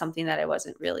that's something that I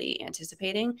wasn't really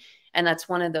anticipating. And that's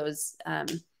one of those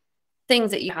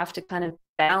things that you have to kind of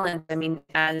balance. I mean,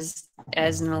 as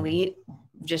an elite,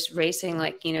 just racing,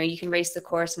 like, you can race the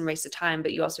course and race the time,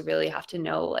 but you also really have to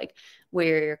know like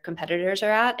where your competitors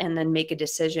are at and then make a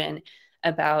decision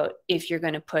about if you're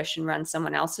going to push and run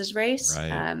someone else's race,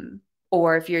 right.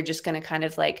 Or if you're just going to kind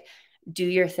of like do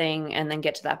your thing and then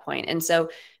get to that point. And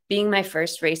so being my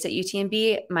first race at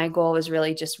UTMB, my goal was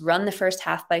really just run the first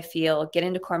half by feel, get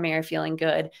into Courmayeur feeling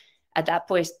good. At that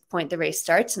point, the race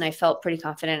starts, and I felt pretty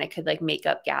confident I could like make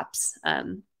up gaps,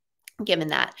 given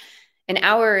that. An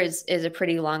hour is a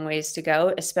pretty long ways to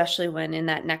go, especially when in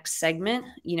that next segment,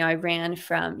 you run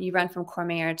from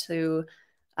Courmayeur to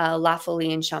La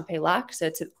Folie and Champex-Lac. So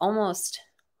it's almost,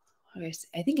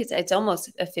 I think it's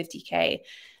almost a 50K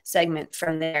segment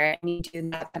from there. And you do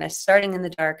that kind of starting in the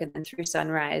dark and then through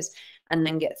sunrise and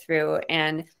then get through.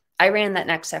 And I ran that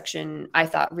next section, I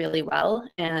thought, really well.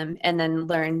 And then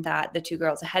learned that the two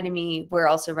girls ahead of me were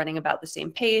also running about the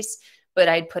same pace, but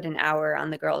I'd put an hour on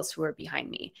the girls who were behind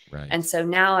me. Right. And so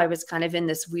now I was kind of in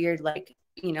this weird, like,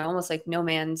 almost like no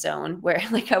man's zone where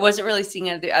like I wasn't really seeing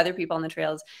the other people on the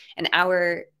trails, an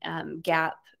hour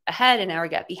gap ahead, an hour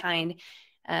gap behind,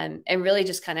 and really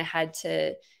just kind of had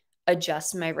to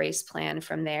adjust my race plan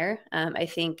from there. I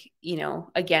think,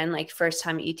 again, like first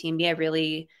time at UTMB, I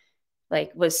really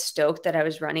like was stoked that I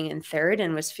was running in third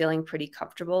and was feeling pretty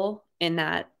comfortable in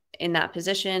that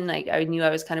position. Like I knew I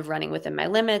was kind of running within my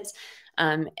limits.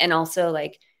 And also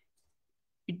like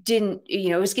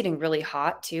it was getting really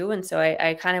hot too. And so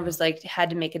I kind of was like,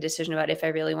 had to make a decision about if I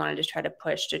really wanted to try to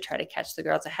push to try to catch the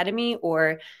girls ahead of me,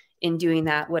 or in doing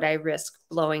that, would I risk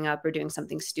blowing up or doing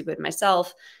something stupid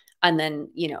myself? And then,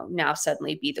 now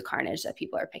suddenly be the carnage that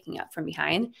people are picking up from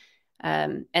behind.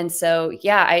 And so,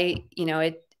 yeah,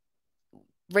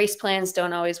 race plans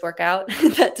don't always work out.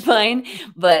 That's fine.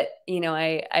 But,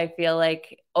 I feel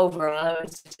like overall I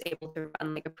was just able to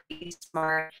run like a pretty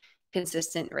smart,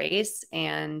 consistent race,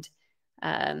 and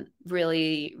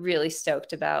really, really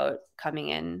stoked about coming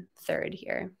in third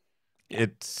here.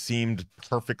 It seemed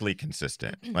perfectly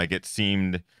consistent. Like it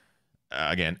seemed,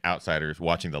 again, outsiders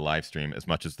watching the live stream as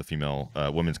much as the female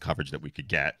women's coverage that we could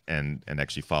get and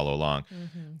actually follow along.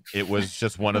 Mm-hmm. It was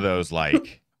just one of those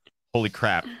like, holy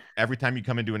crap. Every time you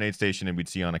come into an aid station and we'd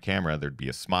see on a camera, there'd be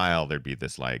a smile. There'd be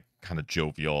this like kind of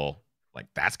jovial, like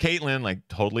that's Kaytlyn, like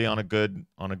totally on a good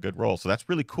roll. So that's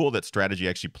really cool that strategy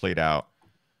actually played out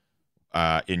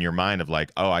in your mind of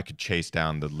like, oh, I could chase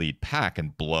down the lead pack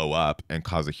and blow up and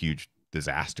cause a huge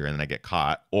disaster and then I get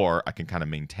caught, or I can kind of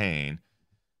maintain.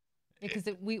 Because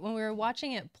when we were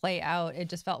watching it play out, it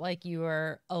just felt like you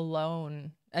were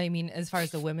alone. I mean, as far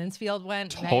as the women's field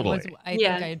went, totally. I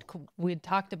think we'd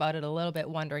talked about it a little bit,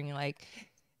 wondering like,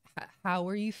 how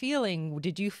were you feeling?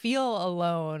 Did you feel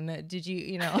alone? Did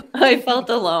you, I felt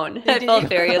alone. I felt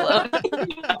very alone.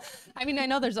 I mean, I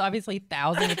know there's obviously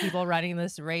thousands of people running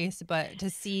this race, but to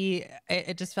see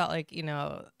it just felt like,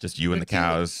 just you and the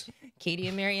cows. Katie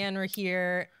and Marianne were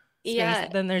here. Space, yeah.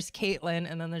 Then there's Kaytlyn,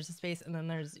 and then there's a space, and then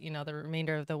there's, the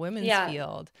remainder of the women's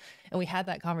field. And we had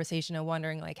that conversation of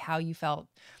wondering like how you felt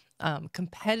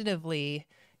competitively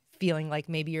feeling like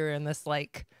maybe you're in this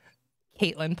like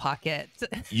Kaytlyn pocket.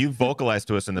 You vocalized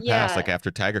to us in the past, Yeah. like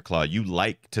after Tiger Claw, you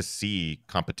like to see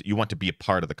you want to be a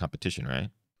part of the competition, right?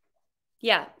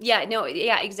 Yeah, no,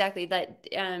 yeah, exactly. That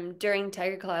during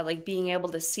Tiger Claw, like being able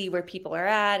to see where people are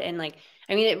at, and like,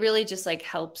 I mean, it really just like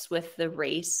helps with the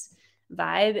race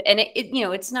vibe. And it you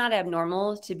know, it's not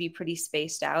abnormal to be pretty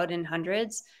spaced out in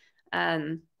hundreds.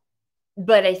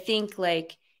 But I think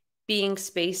like being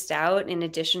spaced out in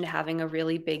addition to having a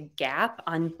really big gap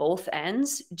on both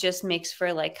ends just makes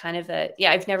for like kind of a,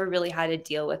 yeah, I've never really had to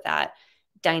deal with that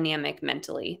dynamic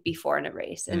mentally before in a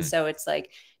race. And so it's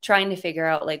like trying to figure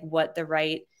out like what's the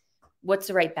right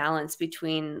balance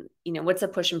between, you know, what's the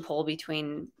push and pull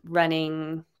between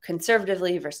running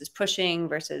conservatively versus pushing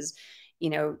versus, you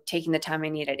know, taking the time I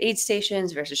need at aid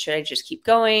stations versus should I just keep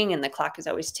going? And the clock is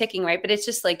always ticking, right? But it's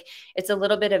just like, it's a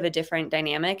little bit of a different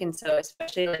dynamic. And so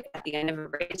especially like at the end of a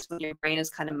race when your brain is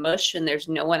kind of mush and there's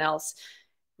no one else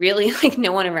really, like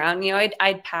no one around, you know,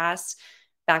 I'd pass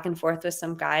back and forth with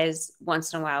some guys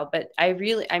once in a while. But I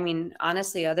mean,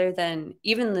 honestly, other than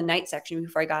even the night section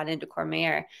before I got into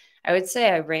Courmayeur, I would say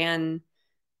I ran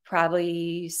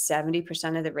probably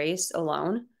 70% of the race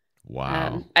alone.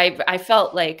 Wow. I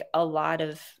felt like a lot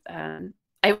of, I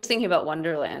was thinking about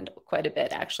Wonderland quite a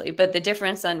bit actually, but the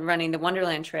difference on running the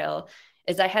Wonderland trail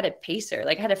is I had a pacer,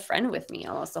 like I had a friend with me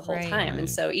almost the whole time. And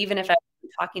so even if I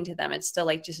was talking to them, it's still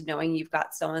like just knowing you've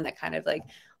got someone that kind of like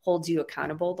holds you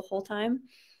accountable the whole time.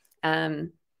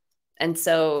 And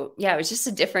so, yeah, it was just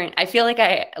a different, I feel like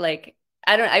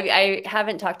I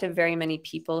haven't talked to very many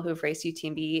people who've raced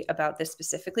UTMB about this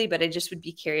specifically, but I just would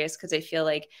be curious because I feel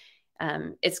like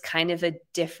it's kind of a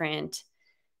different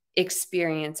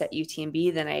experience at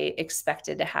UTMB than I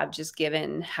expected to have just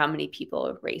given how many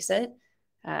people race it.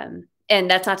 And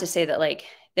that's not to say that like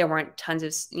there weren't tons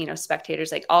of, you know,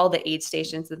 spectators, like all the aid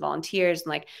stations, the volunteers, and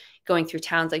like going through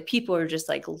towns, like people were just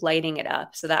like lighting it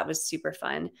up. So that was super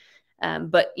fun.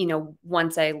 But, you know,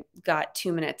 once I got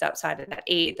 2 minutes outside of that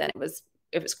aid, then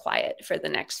it was quiet for the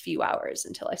next few hours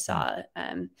until I saw,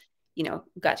 you know,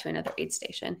 got to another aid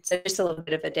station. So just a little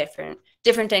bit of a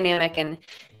different dynamic. And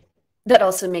that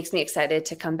also makes me excited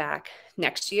to come back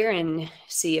next year and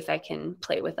see if I can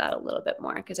play with that a little bit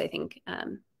more. Cause I think,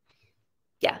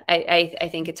 yeah, I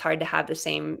think it's hard to have the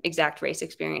same exact race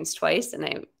experience twice.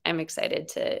 And I'm excited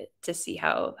to see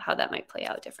how that might play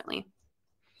out differently.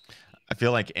 I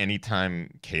feel like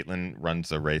anytime Kaytlyn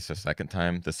runs a race the second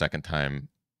time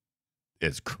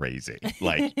is crazy.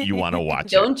 Like you want to watch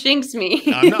it. Don't jinx me.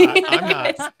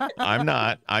 I'm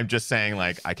not. I'm just saying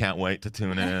like, I can't wait to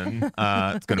tune in.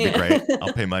 It's going to be great.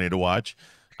 I'll pay money to watch.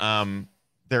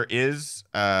 There is,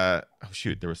 oh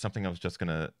shoot, there was something I was just going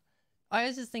to. I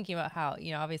was just thinking about how,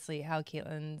 you know, obviously how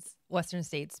Kaytlyn's Western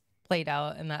States played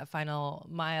out in that final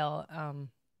mile.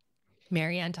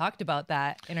 Marianne talked about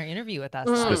that in her interview with us.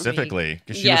 Specifically,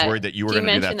 because she was worried that you were going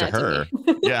to do that to her.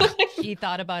 Yeah. She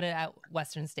thought about it at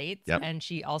Western States, and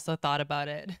she also thought about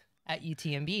it at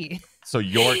UTMB. So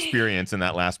your experience in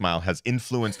that last mile has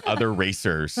influenced other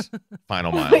racers'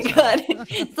 final miles. Oh my God.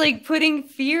 It's like putting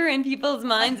fear in people's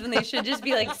minds when they should just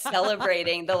be like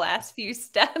celebrating the last few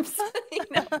steps. You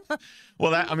know?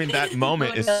 Well, that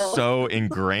moment is so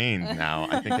ingrained now,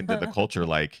 I think, into the culture.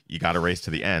 Like you got to race to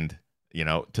the end. You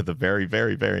know, to the very,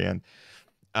 very, very end.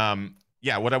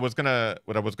 Yeah, what I was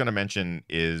gonna mention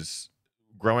is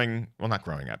not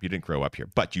growing up. You didn't grow up here,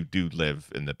 but you do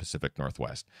live in the Pacific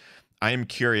Northwest. I am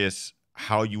curious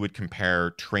how you would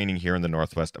compare training here in the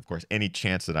Northwest. Of course, any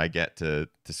chance that I get to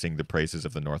sing the praises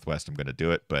of the Northwest, I'm going to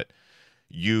do it. But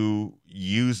you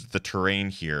use the terrain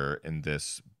here in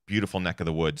this beautiful neck of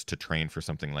the woods to train for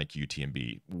something like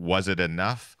UTMB. Was it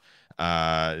enough?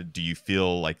 Do you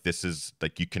feel like this is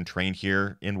like you can train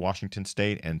here in Washington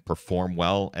State and perform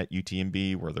well at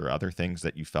UTMB? Were there other things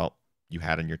that you felt you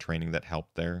had in your training that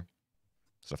helped there?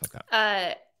 Stuff like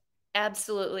that.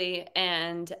 Absolutely.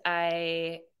 And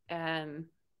I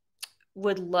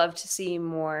would love to see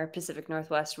more Pacific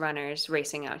Northwest runners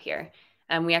racing out here.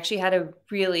 We actually had a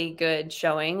really good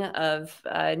showing of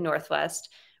Northwest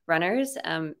runners,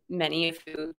 many of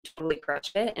who totally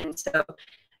crushed it. And so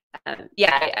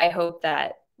yeah, I hope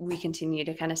that we continue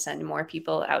to kind of send more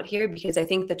people out here because I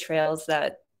think the trails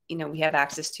that, you know, we have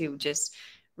access to just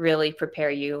really prepare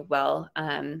you well.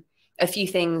 A few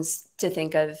things to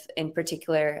think of in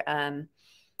particular.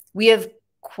 We have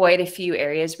quite a few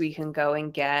areas where you can go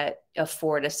and get a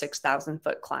 4,000 to 6,000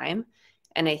 foot climb.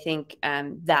 And I think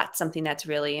that's something that's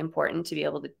really important to be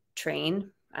able to train.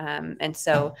 And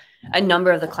so a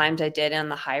number of the climbs I did on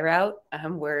the high route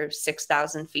were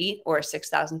 6,000 feet or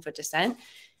 6,000 foot descent.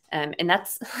 And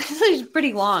that's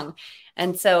pretty long.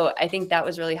 And so I think that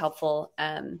was really helpful.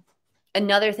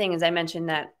 Another thing is I mentioned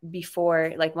that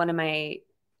before, like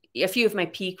a few of my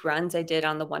peak runs I did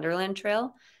on the Wonderland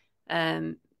Trail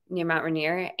near Mount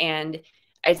Rainier. And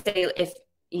I'd say if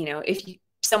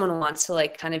someone wants to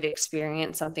like kind of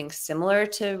experience something similar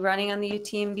to running on the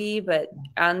UTMB, but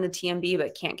on the TMB,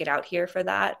 but can't get out here for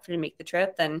to make the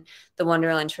trip, then the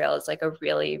Wonderland Trail is like a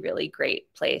really, really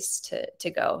great place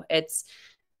to go. It's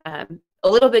a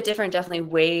little bit different, definitely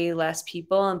way less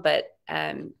people, but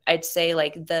I'd say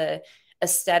like the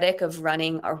aesthetic of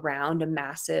running around a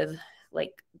massive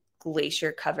like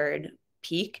glacier covered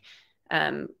peak,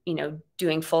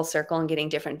 doing full circle and getting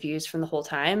different views from the whole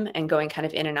time and going kind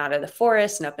of in and out of the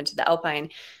forest and up into the Alpine.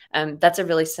 That's a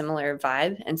really similar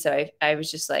vibe. And so I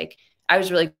was just like, I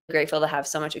was really grateful to have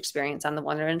so much experience on the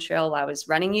Wonderland Trail while I was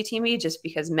running UTMB, just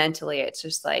because mentally it's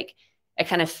just like, I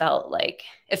kind of felt like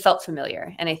it felt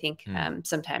familiar. And I think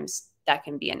sometimes that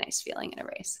can be a nice feeling in a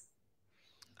race.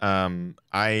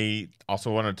 I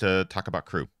also wanted to talk about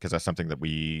crew, because that's something that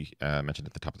we mentioned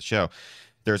at the top of the show.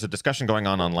 There's a discussion going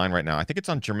on online right now. I think it's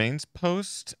on Jermaine's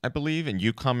post, I believe, and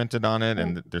you commented on it.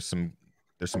 And there's some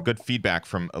good feedback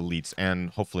from elites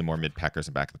and hopefully more mid-packers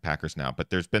and back of the packers now.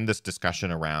 But there's been this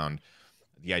discussion around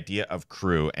the idea of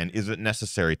crew, and is it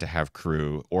necessary to have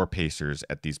crew or pacers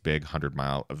at these big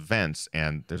 100-mile events?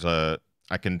 And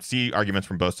I can see arguments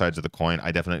from both sides of the coin.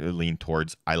 I definitely lean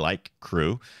towards I like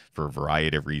crew for a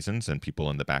variety of reasons, and people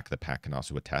in the back of the pack can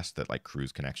also attest that like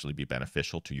crews can actually be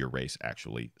beneficial to your race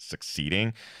actually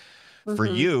succeeding. Mm-hmm. For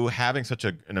you, having such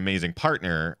an amazing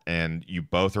partner, and you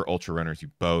both are ultra runners, you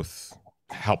both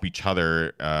help each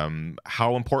other.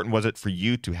 How important was it for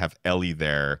you to have Ellie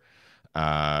there?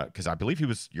 Because I believe he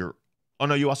was your. Oh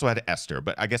no, you also had Esther,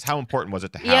 but I guess how important was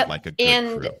it to have like a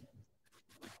good crew?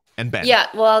 And Ben. Yeah,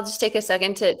 well, I'll just take a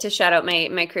second to shout out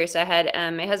my crew. So I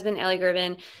had my husband, Kaytlyn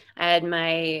Gerbin. I had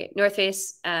my North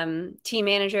Face team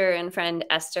manager and friend,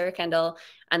 Esther Kendall,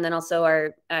 and then also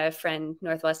our friend,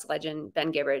 Northwest legend,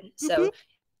 Ben Gibbard. So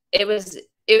it was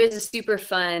a super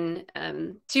fun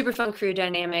crew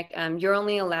dynamic. You're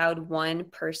only allowed one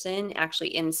person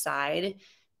actually inside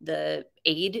the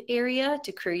aid area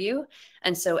to crew you.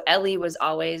 And so Ellie was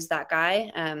always that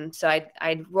guy. So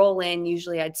I'd roll in,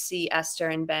 usually I'd see Esther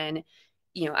and Ben,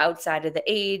 outside of the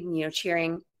aid,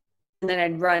 cheering. And then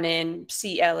I'd run in,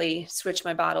 see Ellie, switch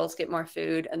my bottles, get more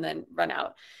food, and then run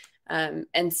out.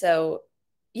 And so,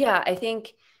 yeah, I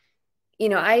think,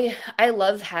 I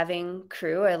love having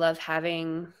crew. I love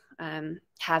having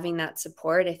that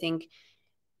support. I think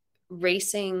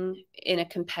racing in a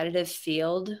competitive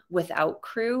field without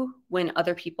crew, when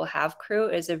other people have crew,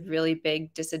 is a really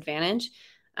big disadvantage.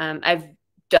 I've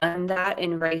done that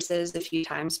in races a few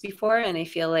times before, and I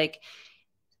feel like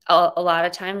a lot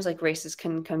of times like races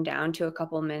can come down to a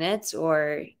couple minutes,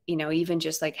 or even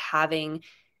just like having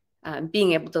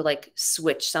being able to like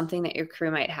switch something that your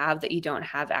crew might have that you don't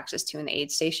have access to in the aid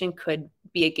station could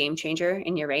be a game changer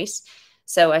in your race.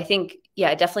 So I think,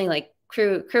 yeah, definitely like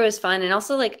crew is fun. And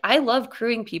also like, I love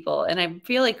crewing people. And I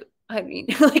feel like, I mean,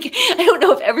 like, I don't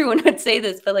know if everyone would say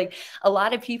this, but like a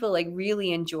lot of people like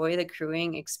really enjoy the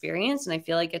crewing experience. And I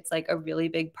feel like it's like a really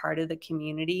big part of the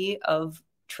community of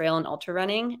trail and ultra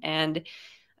running. And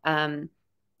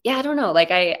yeah, I don't know.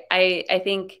 Like I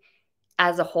think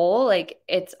as a whole, like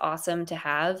it's awesome to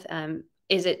have.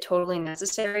 Is it totally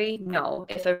necessary? No.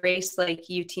 If a race like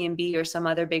UTMB or some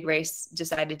other big race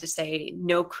decided to say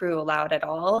no crew allowed at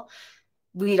all,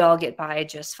 we'd all get by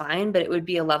just fine, but it would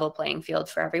be a level playing field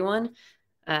for everyone.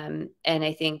 And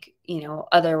I think,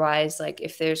 otherwise, like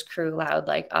if there's crew allowed,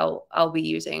 like I'll be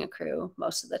using a crew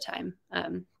most of the time.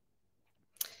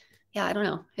 Yeah, I don't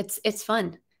know. It's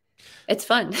fun. It's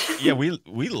fun. Yeah,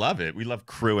 we love it. We love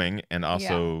crewing, and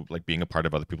also like being a part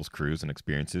of other people's crews and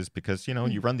experiences, because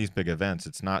you run these big events.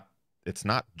 It's not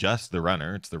just the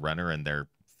runner. It's the runner and their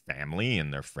family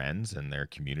and their friends and their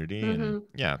community. And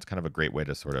yeah, it's kind of a great way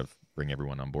to sort of bring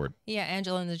everyone on board. Yeah,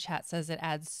 Angela in the chat says it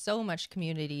adds so much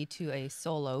community to a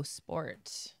solo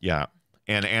sport. Yeah.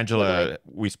 And Angela,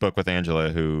 we spoke with Angela,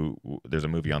 who there's a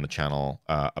movie on the channel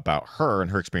about her and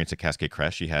her experience at Cascade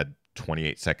Crest. She had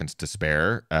 28 seconds to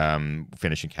spare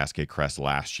finishing Cascade Crest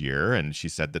last year. And she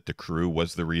said that the crew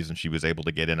was the reason she was able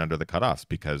to get in under the cutoffs,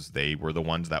 because they were the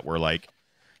ones that were like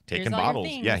taking bottles.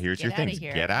 Yeah, here's your things.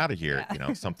 Get out of here.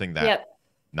 Yeah. Something that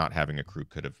not having a crew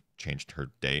could have changed her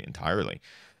day entirely.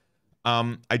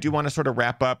 I do want to sort of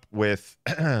wrap up with,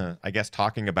 I guess,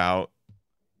 talking about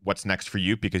what's next for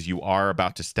you, because you are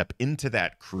about to step into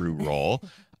that crew role.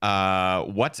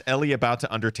 What's Ellie about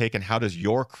to undertake, and how does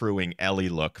your crewing Ellie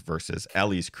look versus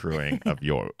Ellie's crewing of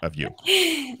you?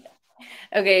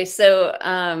 Okay, so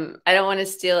I don't want to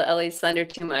steal Ellie's thunder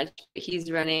too much.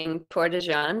 He's running Tour de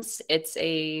France. It's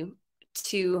a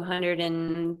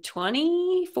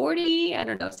 220, 40, I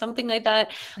don't know, something like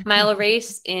that, mile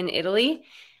race in Italy.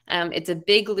 It's a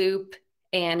big loop,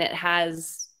 and it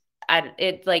has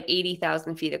it's like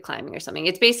 80,000 feet of climbing or something.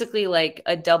 It's basically like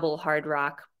a double hard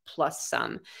rock plus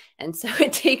some. And so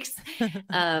it takes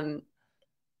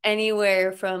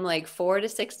anywhere from like 4 to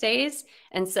 6 days.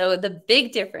 And so the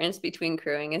big difference between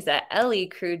crewing is that Ellie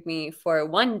crewed me for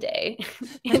 1 day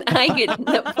and I get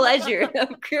the pleasure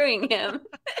of crewing him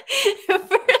for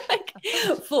like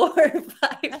 4 or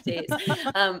 5 days.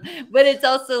 But it's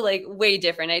also like way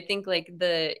different. I think like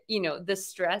the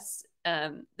stress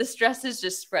is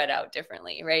just spread out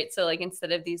differently, right? So like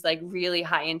instead of these like really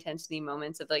high intensity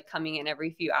moments of like coming in every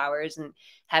few hours and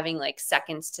having like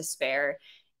seconds to spare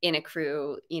in a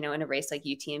crew, in a race like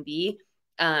UTMB,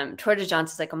 Tour de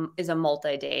France is a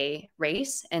multi-day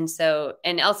race. And so,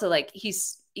 and also like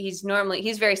he's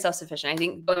very self-sufficient. I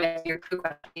think going back to your crew,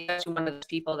 he's actually one of those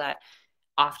people that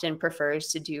often prefers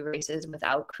to do races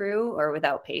without crew or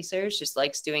without pacers, just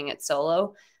likes doing it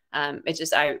solo. It's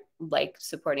just, I like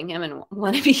supporting him and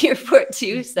want to be here for it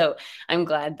too. So I'm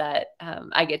glad that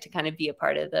I get to kind of be a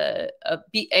part of the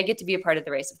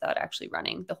race without actually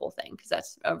running the whole thing, because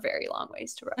that's a very long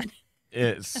ways to run.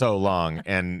 It's so long,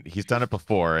 and he's done it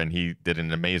before, and he did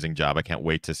an amazing job. I can't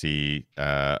wait to see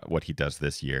what he does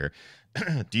this year.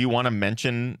 Do you want to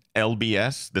mention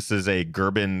LBS? This is a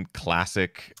Gerbin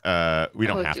classic. We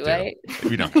don't have to.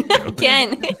 We don't have to.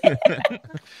 Again.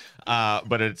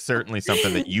 But it's certainly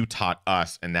something that you taught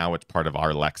us, and now it's part of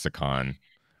our lexicon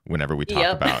whenever we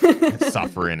talk about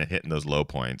suffering and hitting those low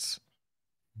points.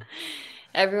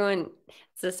 Everyone,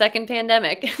 it's the second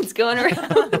pandemic. It's going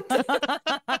around.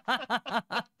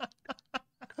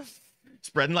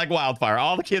 Spreading like wildfire.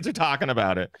 All the kids are talking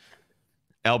about it.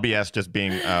 LBS just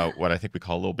being what I think we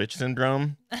call little bitch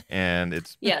syndrome. And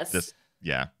it's just,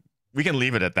 yeah. We can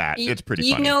leave it at that. It's pretty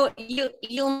funny.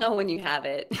 You'll know when you have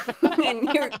it.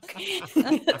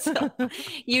 So,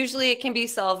 usually it can be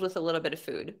solved with a little bit of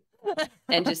food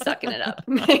and just sucking it up.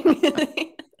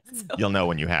 You'll know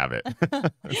when you have it.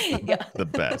 The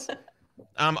best.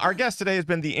 Our guest today has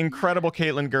been the incredible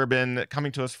Kaytlyn Gerbin,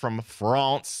 coming to us from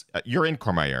France. You're in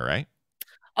Courmayeur, right?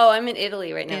 Oh, I'm in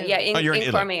Italy right now. Yeah, in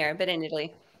Courmayeur, but in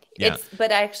Italy. Yeah.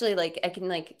 But actually, like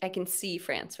I can see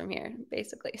France from here,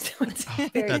 basically. So it's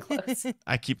very close.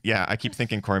 I keep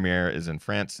thinking Courmayeur is in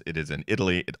France. It is in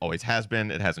Italy. It always has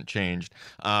been. It hasn't changed.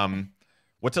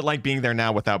 What's it like being there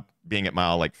now without being at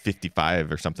mile like 55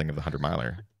 or something of the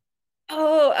 100-miler?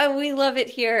 Oh, we love it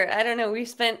here. I don't know. We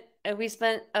spent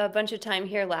a bunch of time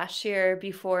here last year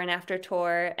before and after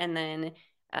tour, and then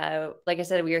like I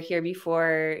said, we were here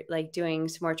before, like doing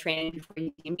some more training before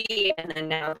UTMB, and then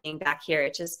now being back here,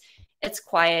 it's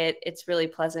quiet, it's really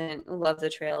pleasant. Love the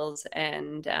trails,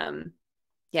 and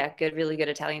really good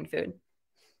Italian food.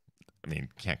 I mean,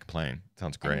 can't complain.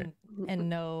 Sounds great. And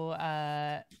no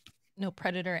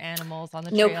predator animals on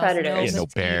the trails. No predators. No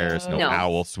bears, no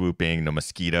owl swooping, no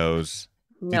mosquitoes.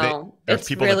 No, it's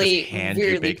people really, that just hand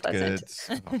you baked goods.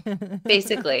 Oh.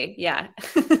 Basically, yeah.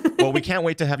 Well, we can't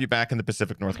wait to have you back in the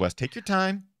Pacific Northwest. Take your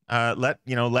time. Let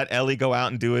Ellie go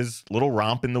out and do his little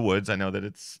romp in the woods. I know that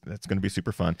that's going to be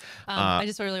super fun. I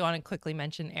just really want to quickly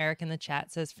mention, Eric in the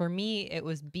chat says, for me, it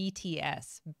was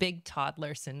BTS, big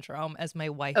toddler syndrome, as my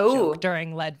wife joked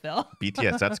during Leadville.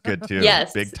 BTS, that's good too.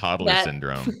 Yes, big toddler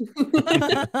syndrome.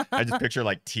 I just picture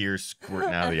like tears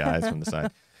squirting out of the eyes from the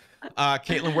side.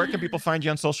 Kaytlyn, where can people find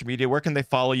you on social media? Where can they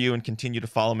follow you and continue to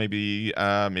follow maybe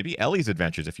Ellie's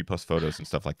adventures if you post photos and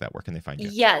stuff like that? Where can they find you?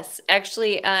 Yes,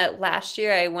 actually, last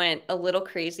year I went a little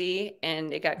crazy,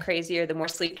 and it got crazier the more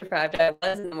sleep deprived I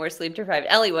was and the more sleep deprived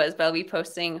Ellie was. But I'll be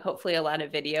posting hopefully a lot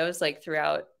of videos like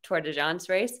throughout Tour de France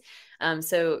race.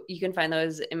 So you can find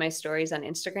those in my stories on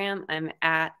Instagram. I'm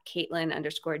at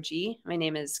Kaytlyn_G. My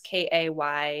name is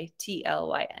KAYTLYN.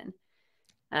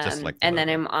 Just like and then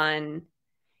I'm on.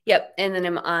 Yep. And then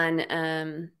I'm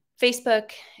on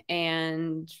Facebook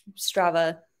and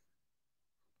Strava,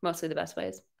 mostly the best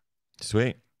ways.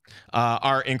 Sweet.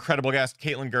 Our incredible guest,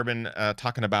 Kaytlyn Gerbin,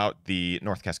 talking about the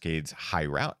North Cascades High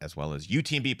Route, as well as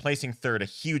UTMB placing third. A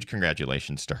huge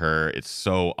congratulations to her. It's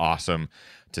so awesome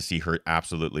to see her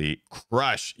absolutely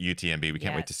crush UTMB. We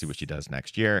can't wait to see what she does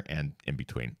next year and in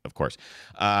between, of course.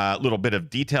 A little bit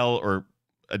of detail or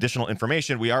additional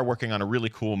information. We are working on a really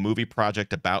cool movie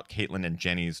project about Kaytlyn and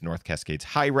Jenny's North Cascades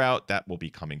High Route that will be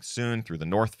coming soon through the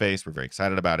North Face. We're very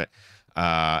excited about it.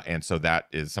 And so that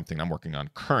is something I'm working on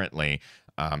currently.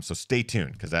 So stay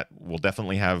tuned, because that we'll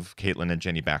definitely have Kaytlyn and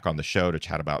Jenny back on the show to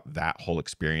chat about that whole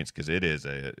experience, because it is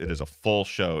a full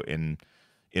show in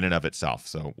and of itself.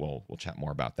 So we'll chat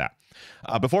more about that.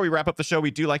 Before we wrap up the show,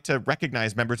 we do like to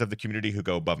recognize members of the community who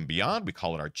go above and beyond. We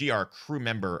call it our GR Crew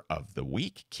Member of the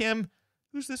Week. Kim,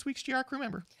 who's this week's GR Crew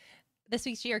Member? This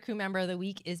week's GR Crew Member of the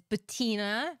Week is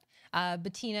Bettina.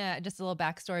 Bettina, just a little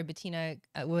backstory. Bettina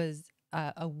was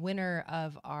a winner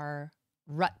of our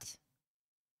Rut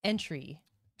entry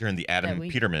during the Adam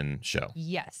Peterman show.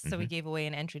 Yes. So we gave away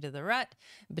an entry to the Rut.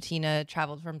 Bettina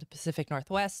traveled from the Pacific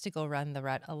Northwest to go run the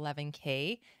Rut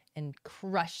 11K and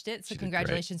crushed it. So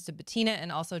congratulations to Bettina.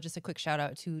 And also just a quick shout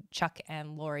out to Chuck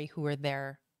and Lori, who were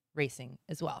there racing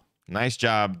as well. Nice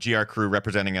job, GR Crew,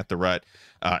 representing at the Rut.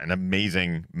 An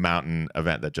amazing mountain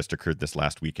event that just occurred this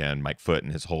last weekend. Mike Foote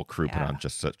and his whole crew put on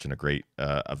just such a great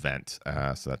event.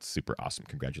 So that's super awesome.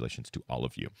 Congratulations to all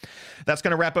of you. That's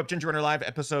going to wrap up Ginger Runner Live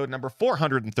episode number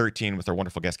 413 with our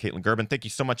wonderful guest, Kaytlyn Gerbin. Thank you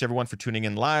so much, everyone, for tuning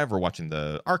in live or watching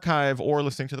the archive or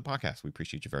listening to the podcast. We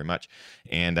appreciate you very much.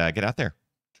 And get out there,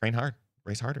 train hard,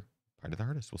 race harder, part of the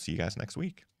hardest. We'll see you guys next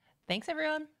week. Thanks,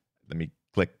 everyone. Let me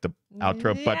click the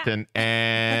outro button,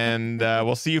 and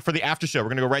we'll see you for the after show. We're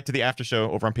going to go right to the after show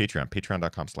over on Patreon,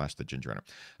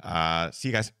 patreon.com/thegingerrunner. See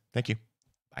you guys. Thank you.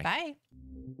 Bye. Bye.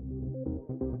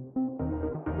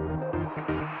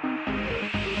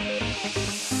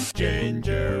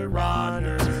 Ginger.